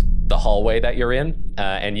rattles the hallway that you're in,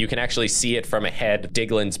 and you can actually see it from ahead.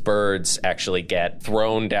 Diglin's birds actually get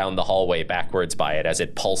thrown down the hallway backwards by it as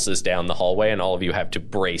it pulses down the hallway, and all of you have to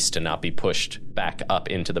brace to not be pushed back up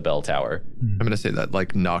into the bell tower. I'm going to say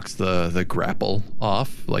that knocks the grapple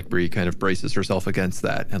off. Bree kind of braces herself against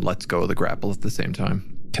that and lets go of the grapple at the same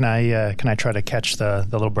time. Can I try to catch the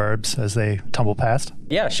little burbs as they tumble past?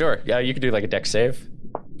 Yeah, sure. Yeah, you could do a dex save.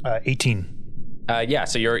 18. Yeah,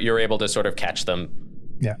 so you're able to sort of catch them.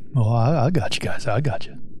 Yeah. Oh, I got you guys. I got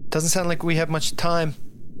you. Doesn't sound like we have much time.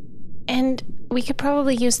 And we could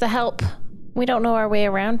probably use the help. We don't know our way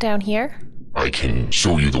around down here. I can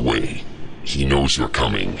show you the way. He knows you're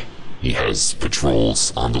coming. He has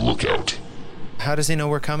patrols on the lookout. How does he know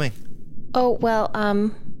we're coming? Oh, well,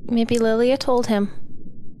 maybe Lilia told him.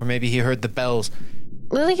 Or maybe he heard the bells.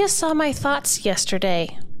 Lilia saw my thoughts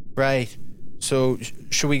yesterday. Right. So,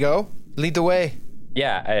 should we go? Lead the way.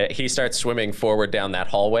 Yeah, he starts swimming forward down that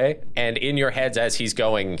hallway, and in your heads as he's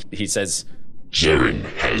going, he says, Jaren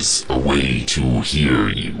has a way to hear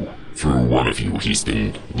you. Through one of you, he's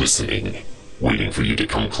been listening, waiting for you to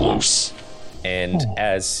come close. And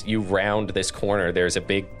as you round this corner, there's a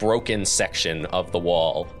big broken section of the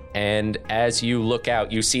wall. And as you look out,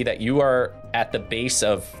 you see that you are at the base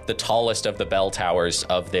of the tallest of the bell towers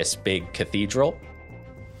of this big cathedral.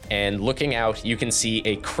 And looking out, you can see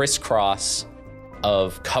a crisscross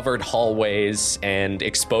of covered hallways and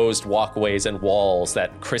exposed walkways and walls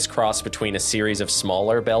that crisscross between a series of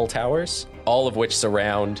smaller bell towers, all of which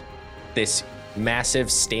surround this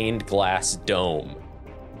massive stained glass dome.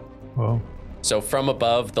 Whoa. So from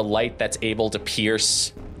above, the light that's able to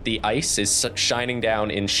pierce the ice is shining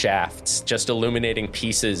down in shafts, just illuminating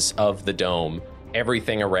pieces of the dome,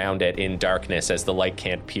 everything around it in darkness as the light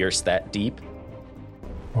can't pierce that deep.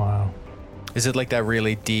 Wow. Is it that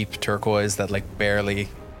really deep turquoise that the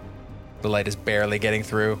light is barely getting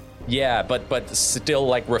through? Yeah, but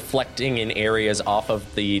still reflecting in areas off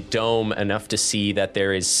of the dome enough to see that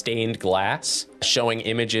there is stained glass, showing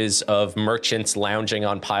images of merchants lounging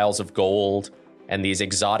on piles of gold and these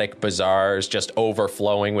exotic bazaars just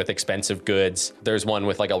overflowing with expensive goods. There's one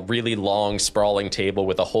with a really long sprawling table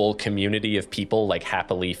with a whole community of people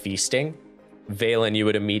happily feasting. Valen, you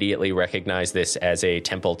would immediately recognize this as a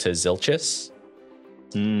temple to Zilchus.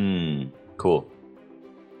 Cool.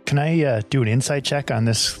 Can I do an insight check on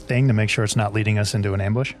this thing to make sure it's not leading us into an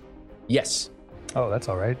ambush? Yes. Oh, that's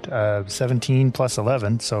all right. 17 plus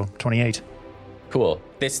 11, so 28. Cool.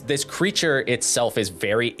 This creature itself is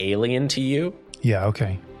very alien to you. Yeah,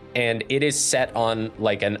 okay. And it is set on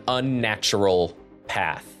an unnatural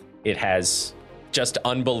path. It has just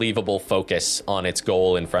unbelievable focus on its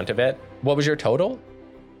goal in front of it. What was your total?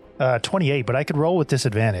 28, but I could roll with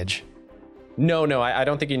disadvantage. No, I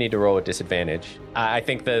don't think you need to roll with disadvantage. I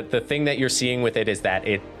think the thing that you're seeing with it is that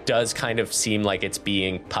it does kind of seem like it's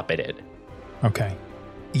being puppeted. Okay.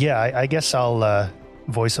 Yeah, I guess I'll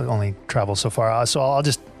voice only travel so far. So I'll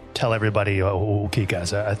just tell everybody, okay,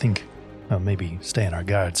 guys, I think maybe stay on our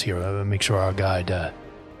guards here. Make sure our guide,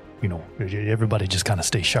 everybody just kind of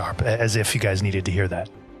stay sharp, as if you guys needed to hear that.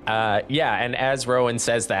 Yeah, and as Rowan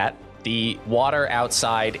says that, the water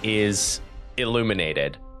outside is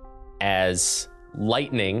illuminated as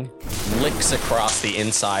lightning licks across the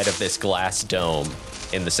inside of this glass dome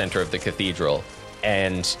in the center of the cathedral.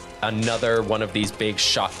 And another one of these big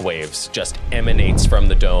shock waves just emanates from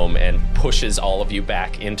the dome and pushes all of you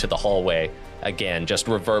back into the hallway, again, just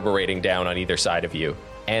reverberating down on either side of you.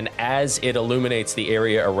 And as it illuminates the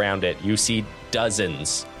area around it, you see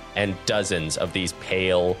dozens and dozens of these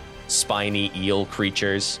pale, spiny eel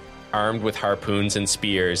creatures, armed with harpoons and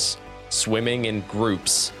spears, swimming in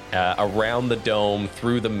groups around the dome,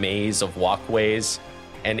 through the maze of walkways,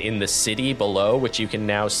 and in the city below, which you can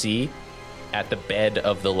now see at the bed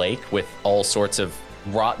of the lake, with all sorts of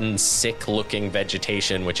rotten, sick-looking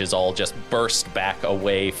vegetation, which is all just burst back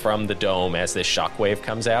away from the dome as this shockwave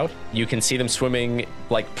comes out. You can see them swimming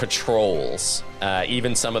like patrols,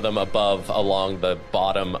 even some of them above along the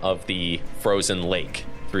bottom of the frozen lake,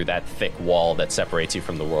 through that thick wall that separates you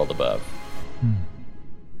from the world above.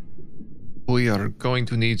 We are going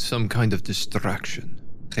to need some kind of distraction.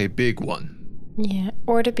 A big one. Yeah,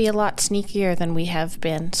 or to be a lot sneakier than we have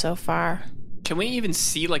been so far. Can we even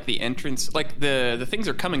see, like, the entrance? Like, the things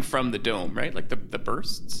are coming from the dome, right? Like, the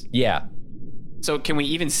bursts? Yeah. So can we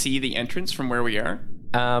even see the entrance from where we are?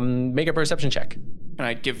 Make a perception check. Can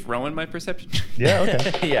I give Rowan my perception? Yeah,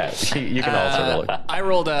 okay. Yeah, you can also roll it. I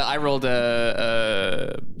rolled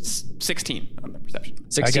a 16 on the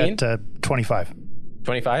perception. 16? I got 25.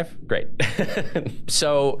 25? Great.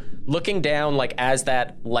 So looking down, like as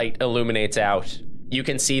that light illuminates out, you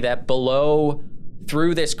can see that below,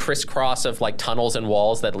 through this crisscross of like tunnels and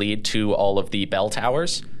walls that lead to all of the bell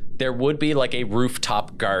towers, there would be like a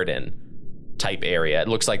rooftop garden type area. It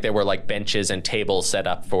looks like there were like benches and tables set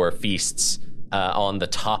up for feasts on the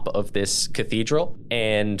top of this cathedral.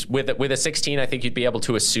 And with a 16, I think you'd be able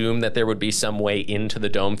to assume that there would be some way into the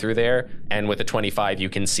dome through there. And with a 25, you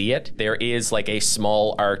can see it. There is like a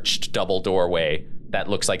small arched double doorway that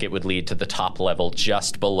looks like it would lead to the top level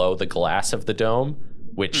just below the glass of the dome,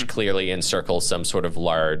 which clearly encircles some sort of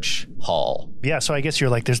large hall. Yeah, so I guess you're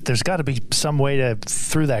like, there's got to be some way to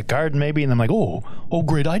through that garden maybe, and I'm like, oh,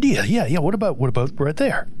 great idea. Yeah. What about right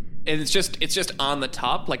there? And it's just on the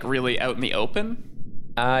top, like really out in the open.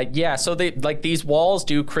 Yeah. So these walls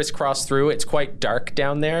do crisscross through. It's quite dark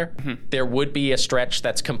down there. Mm-hmm. There would be a stretch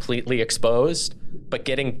that's completely exposed, but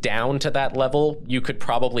getting down to that level, you could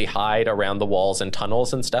probably hide around the walls and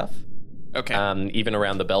tunnels and stuff. Okay. Even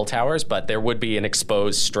around the bell towers, but there would be an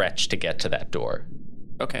exposed stretch to get to that door.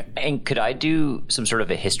 Okay. And could I do some sort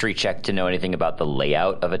of a history check to know anything about the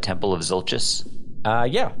layout of a Temple of Zilchus?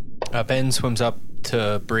 Yeah. Ben swims up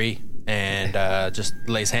to Bree and just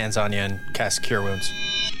lays hands on you and casts Cure Wounds.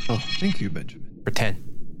 Oh, thank you, Benjamin. For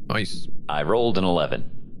 10. Nice. I rolled an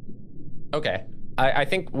 11. Okay. I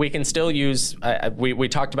think we can still use... we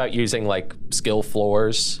talked about using, like, skill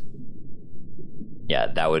floors. Yeah,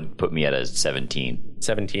 that would put me at a 17.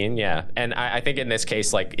 17, yeah. And I think in this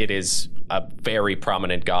case, like, it is a very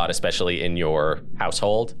prominent god, especially in your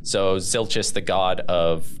household. So Zilchus, the god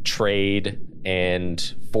of trade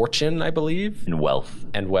and fortune, I believe. And wealth.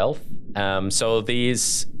 So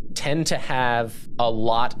these tend to have a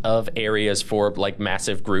lot of areas for, like,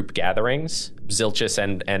 massive group gatherings. Zilchus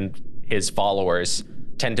and his followers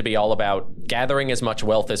tend to be all about gathering as much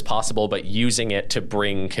wealth as possible, but using it to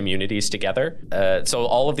bring communities together. So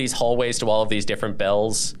all of these hallways to all of these different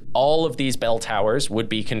bells, all of these bell towers would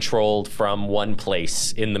be controlled from one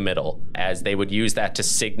place in the middle, as they would use that to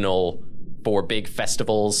signal for big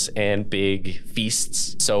festivals and big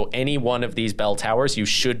feasts. So any one of these bell towers, you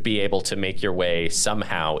should be able to make your way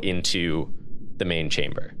somehow into the main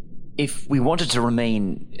chamber. If we wanted to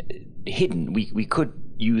remain hidden, we could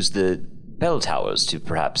use the bell towers to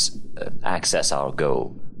perhaps access our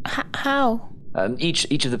goal. How?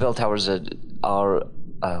 Each of the bell towers are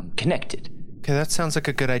connected. Okay, that sounds like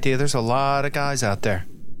a good idea. There's a lot of guys out there.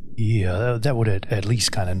 Yeah, that would at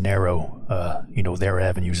least kind of narrow, their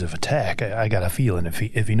avenues of attack. I got a feeling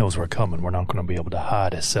if he knows we're coming, we're not going to be able to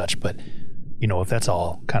hide as such. But, if that's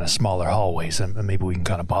all kind of smaller hallways, then maybe we can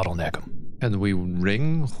kind of bottleneck them. Can we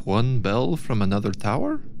ring one bell from another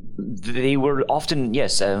tower? They were often,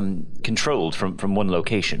 yes, controlled from one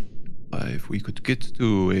location. If we could get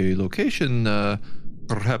to a location,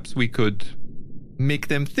 perhaps we could make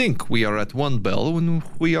them think we are at one bell when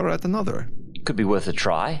we are at another. Could be worth a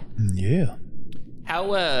try. Yeah.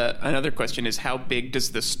 How? Another question is, how big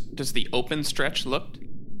does the open stretch look?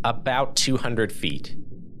 About 200 feet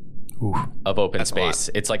Ooh. of open That's a space.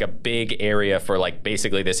 lot. It's like a big area for like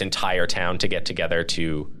basically this entire town to get together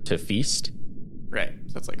to feast. Right.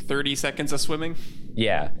 So it's like 30 seconds of swimming.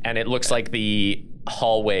 Yeah, and it looks like the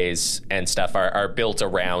hallways and stuff are built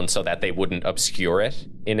around so that they wouldn't obscure it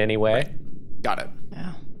in any way. Got it.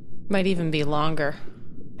 Yeah. Might even be longer.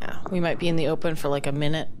 Yeah. We might be in the open for like a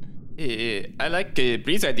minute. I like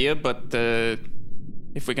Bree's idea, but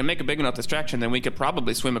if we can make a big enough distraction, then we could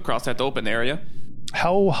probably swim across that open area.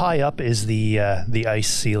 How high up is the ice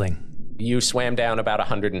ceiling? You swam down about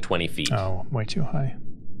 120 feet. Oh, way too high.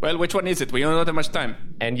 Well, which one is it? We don't have that much time.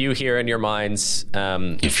 And you hear in your minds,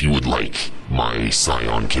 If you would like, my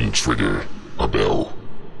scion can trigger a bell.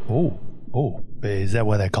 Oh, is that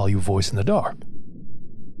why they call you Voice in the Dark?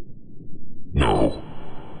 No.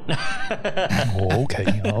 Oh,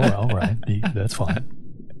 okay. All right. That's fine.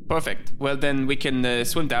 Perfect. Well, then we can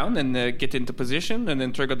swim down and get into position and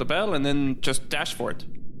then trigger the bell and then just dash for it.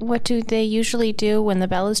 What do they usually do when the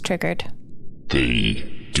bell is triggered?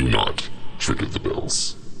 They do not trigger the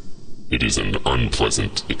bells. It is an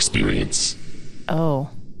unpleasant experience. Oh.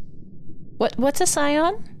 What's a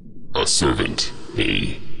scion? A servant,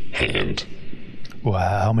 a hand. Well,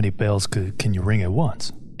 how many bells can you ring at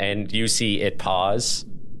once? and you see it pause.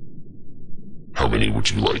 How many would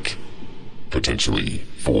you like? Potentially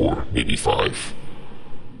 4, maybe 5.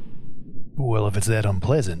 Well, if it's that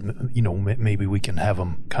unpleasant, maybe we can have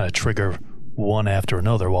them kind of trigger one after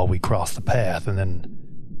another while we cross the path, and then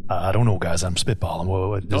I don't know, guys. I'm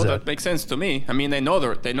spitballing. That makes sense to me. I mean, they know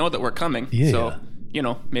that we're coming. Yeah. So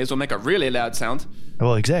may as well make a really loud sound.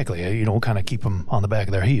 Well, exactly. Kind of keep them on the back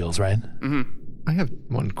of their heels, right? Mm-hmm. I have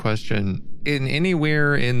one question. In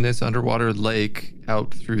anywhere in this underwater lake,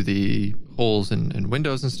 out through the holes and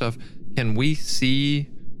windows and stuff, can we see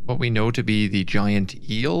what we know to be the giant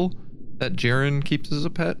eel that Jaren keeps as a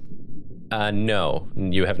pet? No,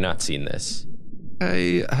 you have not seen this.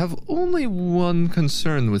 I have only one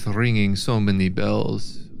concern with ringing so many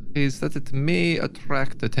bells, is that it may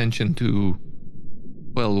attract attention to,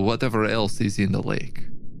 well, whatever else is in the lake.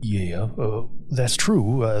 Yeah, that's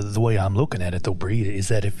true. The way I'm looking at it, though, Bree, is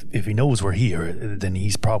that if he knows we're here, then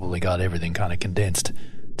he's probably got everything kind of condensed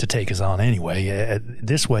to take us on anyway.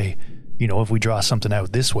 This way, if we draw something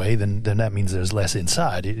out this way, then that means there's less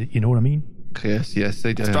inside. You know what I mean? Yes,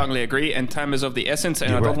 I do. Strongly agree, and time is of the essence,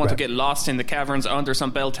 and I don't want to get lost in the caverns under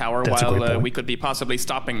some bell tower while we could be possibly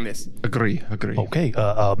stopping this. Agree. Okay,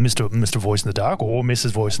 Mr. Voice in the Dark, or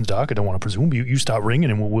Mrs. Voice in the Dark, I don't want to presume. You start ringing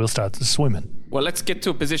and we'll start swimming. Well, let's get to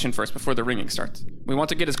a position first before the ringing starts. We want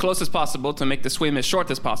to get as close as possible to make the swim as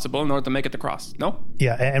short as possible in order to make it across. No?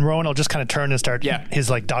 Yeah, and Rowan will just kind of turn and start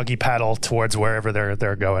his doggy paddle towards wherever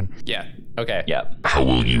they're going. Yeah. Okay. Yeah. How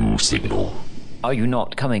will you signal? Are you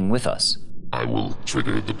not coming with us? I will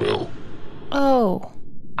trigger the bell. Oh.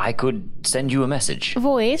 I could send you a message.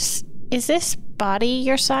 Voice, is this body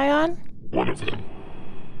your scion? One of them.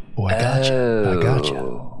 Oh, I got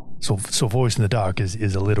you. So Voice in the Dark is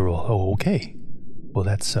a literal, oh, okay. Well,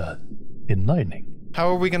 that's enlightening. How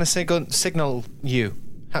are we going to signal you?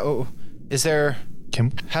 How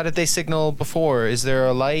did they signal before? Is there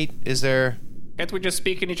a light? Is there... Can't we just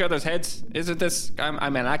speak in each other's heads? Isn't this...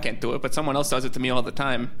 I can't do it, but someone else does it to me all the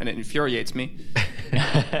time, and it infuriates me.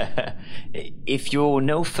 If you're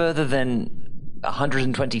no further than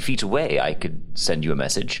 120 feet away, I could send you a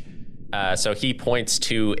message. So he points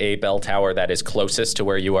to a bell tower that is closest to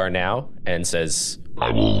where you are now and says... I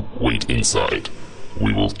will wait inside.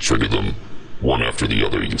 We will trigger them one after the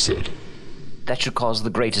other, you said. That should cause the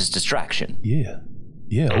greatest distraction. Yeah,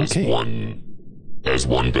 okay. As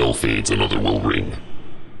one bell fades, another will ring.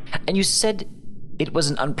 And you said it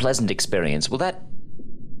was an unpleasant experience. Will that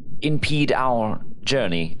impede our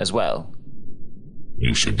journey as well?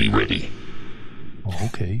 You should be ready.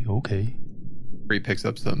 Okay. Bree picks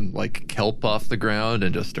up some kelp off the ground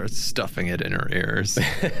and just starts stuffing it in her ears.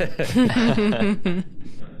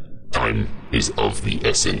 Time is of the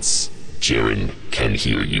essence. Jaren can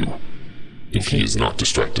hear you. If he is not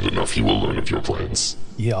distracted enough, he will learn of your plans.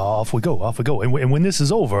 Yeah, off we go. And when this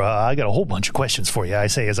is over, I got a whole bunch of questions for you, I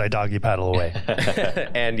say as I doggy paddle away.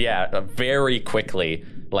 And very quickly,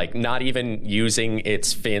 not even using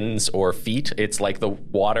its fins or feet, it's like the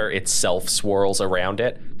water itself swirls around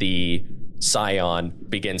it. The scion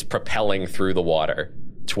begins propelling through the water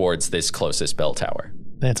towards this closest bell tower.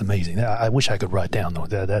 That's amazing. I wish I could ride down, though.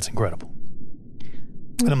 That's incredible.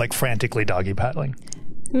 And I'm like frantically doggy paddling.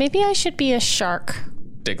 Maybe I should be a shark.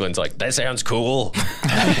 Diglin's like, that sounds cool.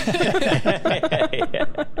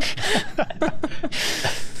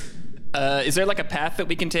 Is there like a path that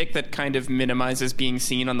we can take that kind of minimizes being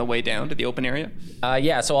seen on the way down to the open area?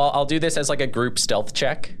 Yeah, so I'll do this as like a group stealth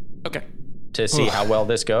check Okay. to see how well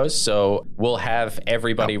this goes. So we'll have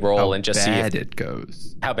everybody roll and just see bad it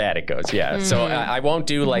goes. how bad it goes. Yeah. So I won't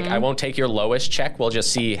do I won't take your lowest check. We'll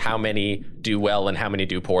just see how many do well and how many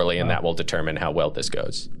do poorly, and that will determine how well this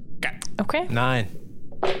goes. Okay. 9.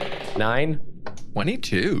 9.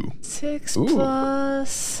 22. 6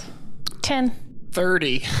 plus 10.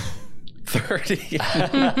 30. 30.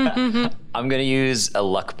 I'm going to use a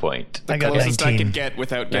luck point. I got Closest 19. I could get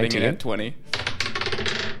without getting 19. it at 20.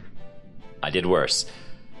 I did worse.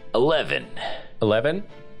 11. 11.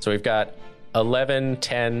 So we've got 11,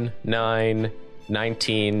 10, 9,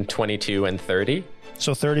 19, 22, and 30.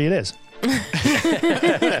 So 30 it is.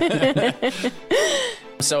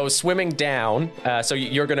 So swimming down, so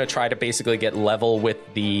you're going to try to basically get level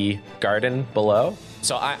with the garden below.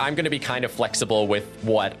 So I'm going to be kind of flexible with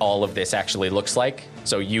what all of this actually looks like.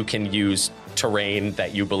 So you can use terrain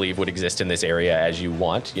that you believe would exist in this area as you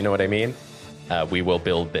want. You know what I mean? We will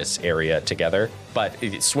build this area together. But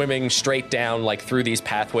swimming straight down, like through these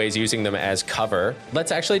pathways, using them as cover.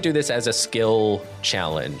 Let's actually do this as a skill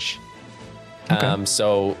challenge. Okay.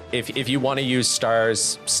 So if you want to use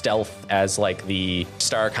Star's stealth as like the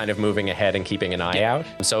Star kind of moving ahead and keeping an eye out.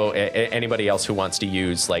 So anybody else who wants to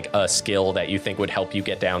use like a skill that you think would help you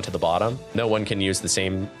get down to the bottom, no one can use the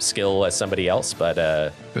same skill as somebody else, but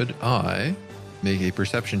Could I make a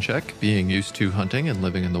perception check, being used to hunting and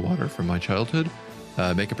living in the water from my childhood?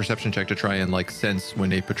 Make a perception check to try and like sense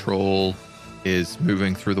when a patrol is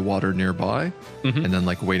moving through the water nearby, and then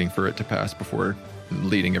like waiting for it to pass before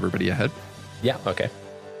leading everybody ahead. yeah, okay.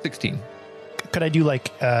 16. Could I do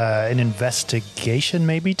like an investigation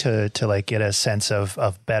maybe to like get a sense of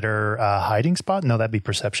better hiding spot? No, that'd be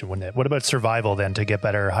perception, wouldn't it? What about survival then to get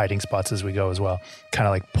better hiding spots as we go as well? Kind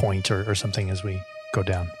of like point or something as we go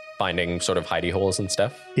down. Finding sort of hidey holes and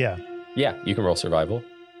stuff. Yeah. Yeah, you can roll survival.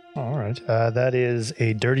 All right. That is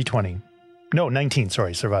a dirty 20. No, 19.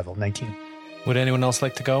 Sorry, survival. 19. Would anyone else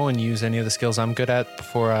like to go and use any of the skills I'm good at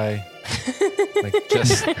before I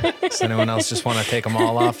does anyone else just want to take them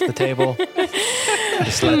all off the table?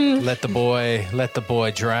 Just let the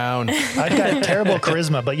boy drown. I've got terrible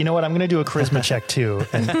charisma, but you know what? I'm going to do a charisma check too.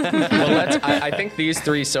 And Well, I think these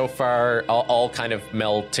three so far all kind of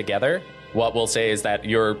meld together. What we'll say is that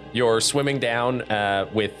you're swimming down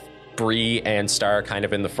with Bree and Star kind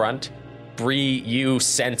of in the front. Bree, you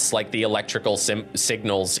sense like the electrical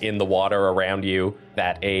signals in the water around you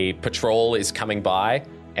that a patrol is coming by,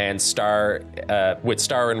 and Star, with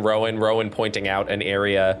Star and Rowan pointing out an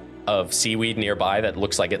area of seaweed nearby that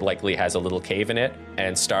looks like it likely has a little cave in it,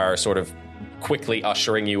 and Star sort of quickly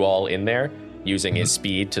ushering you all in there, using his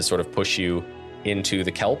speed to sort of push you into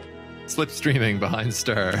the kelp. Slipstreaming behind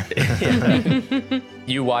Star.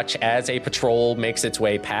 You watch as a patrol makes its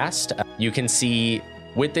way past. You can see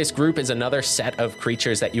with this group is another set of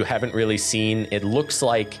creatures that you haven't really seen. It looks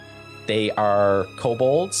like they are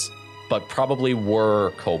kobolds, but probably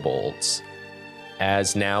were kobolds,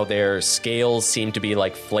 as now their scales seem to be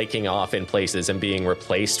like flaking off in places and being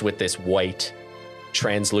replaced with this white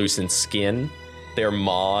translucent skin. Their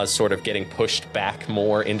maws sort of getting pushed back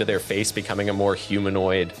more into their face, becoming a more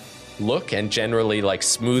humanoid look, and generally like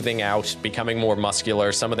smoothing out, becoming more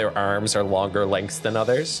muscular. Some of their arms are longer lengths than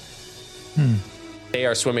others. They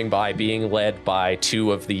are swimming by, being led by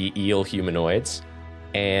two of the eel humanoids,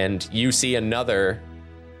 and you see another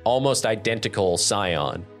almost identical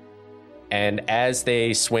scion. And as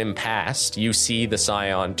they swim past, you see the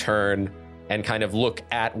scion turn and kind of look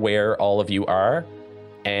at where all of you are,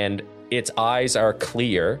 and its eyes are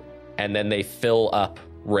clear, and then they fill up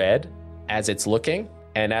red as it's looking.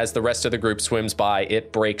 And as the rest of the group swims by,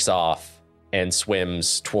 it breaks off and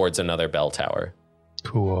swims towards another bell tower.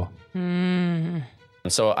 cool.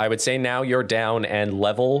 So I would say now you're down and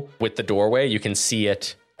level with the doorway. You can see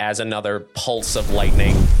it as another pulse of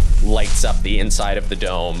lightning lights up the inside of the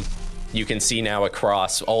dome. You can see now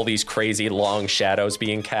across all these crazy long shadows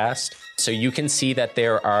being cast. So you can see that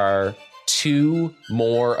there are two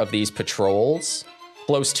more of these patrols,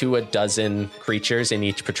 close to a dozen creatures in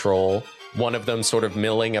each patrol. One of them sort of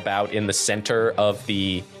milling about in the center of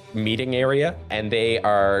the meeting area, and they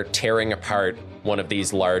are tearing apart one of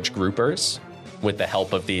these large groupers with the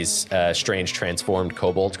help of these strange transformed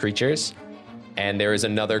kobold creatures. And there is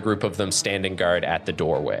another group of them standing guard at the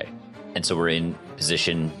doorway. And so we're in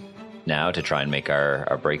position now to try and make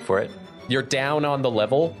our break for it? You're down on the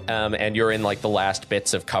level, and you're in like the last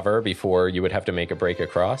bits of cover before you would have to make a break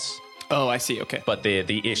across. Oh, I see. Okay. But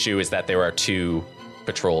the issue is that there are 2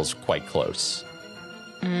 patrols quite close.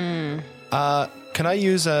 Can I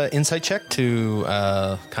use an insight check to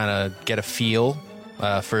kind of get a feel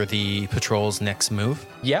for the patrol's next move?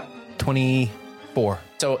 Yeah. 24.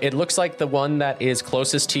 So it looks like the one that is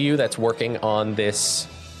closest to you that's working on this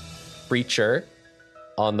creature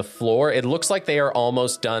on the floor, it looks like they are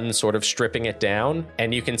almost done sort of stripping it down.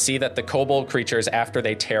 And you can see that the kobold creatures, after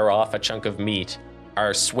they tear off a chunk of meat,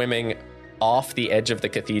 are swimming off the edge of the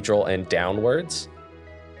cathedral and downwards.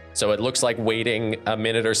 So it looks like waiting a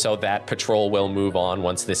minute or so, that patrol will move on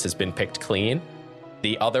once this has been picked clean.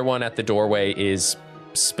 The other one at the doorway is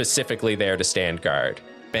specifically there to stand guard.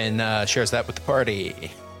 Ben shares that with the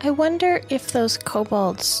party. I wonder if those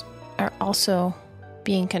kobolds are also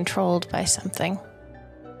being controlled by something.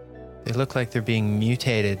 They look like they're being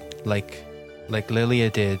mutated, like Lilia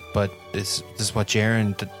did, but this is what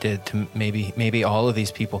Jaren did to maybe all of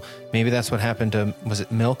these people. Maybe that's what happened to, was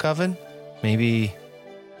it Milk Oven? Maybe,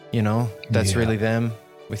 that's really them.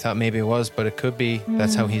 We thought maybe it was, but it could be.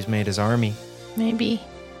 That's how he's made his army. Maybe.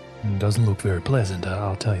 It doesn't look very pleasant,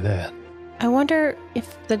 I'll tell you that. I wonder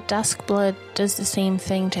if the dusk blood does the same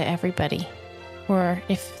thing to everybody, or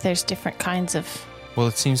if there's different kinds of... Well,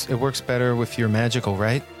 it seems it works better if you're magical,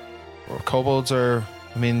 right? Or kobolds are,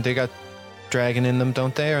 they got dragon in them,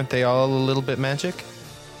 don't they? Aren't they all a little bit magic?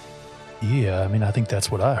 Yeah, I think that's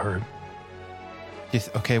what I heard.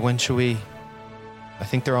 Okay, when should we... I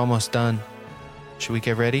think they're almost done. Should we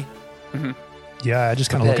get ready? Mm-hmm. Yeah, I just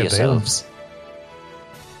kind of look at Balaam.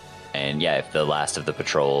 And yeah, if the last of the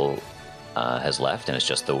patrol has left and it's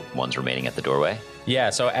just the ones remaining at the doorway.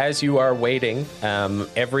 Yeah, so as you are waiting,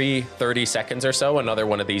 every 30 seconds or so, another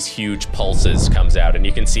one of these huge pulses comes out, and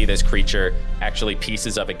you can see this creature, actually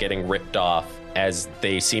pieces of it getting ripped off as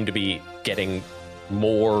they seem to be getting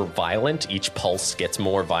more violent. Each pulse gets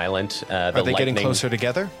more violent. Are they getting closer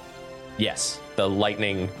together? Yes, the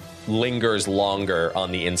lightning lingers longer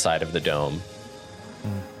on the inside of the dome.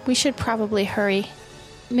 We should probably hurry.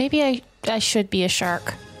 Maybe I should be a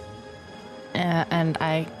shark. And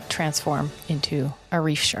I transform into a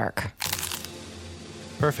reef shark.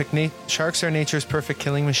 Perfect. Sharks are nature's perfect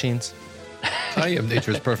killing machines. I am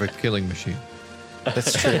nature's perfect killing machine.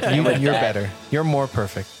 That's true. You're better. You're more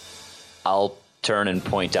perfect. I'll turn and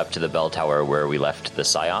point up to the bell tower where we left the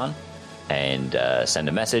Scion and send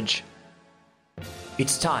a message.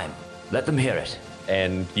 It's time. Let them hear it.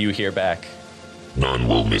 And you hear back. None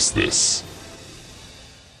will miss this.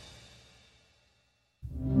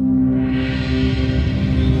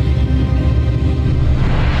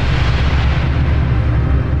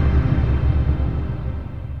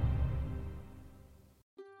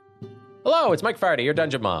 Hello, it's Mike Farty, your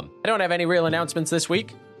Dungeon Mom. I don't have any real announcements this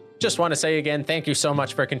week. Just want to say again, thank you so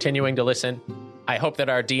much for continuing to listen. I hope that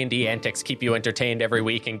our D&D antics keep you entertained every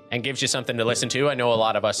week and gives you something to listen to. I know a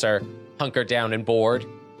lot of us are hunkered down and bored.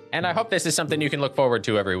 And I hope this is something you can look forward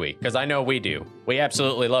to every week, because I know we do. We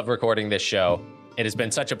absolutely love recording this show. It has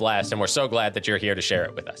been such a blast, and we're so glad that you're here to share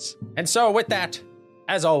it with us. And so with that,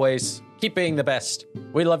 as always, keep being the best.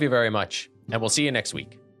 We love you very much, and we'll see you next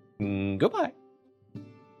week. Goodbye.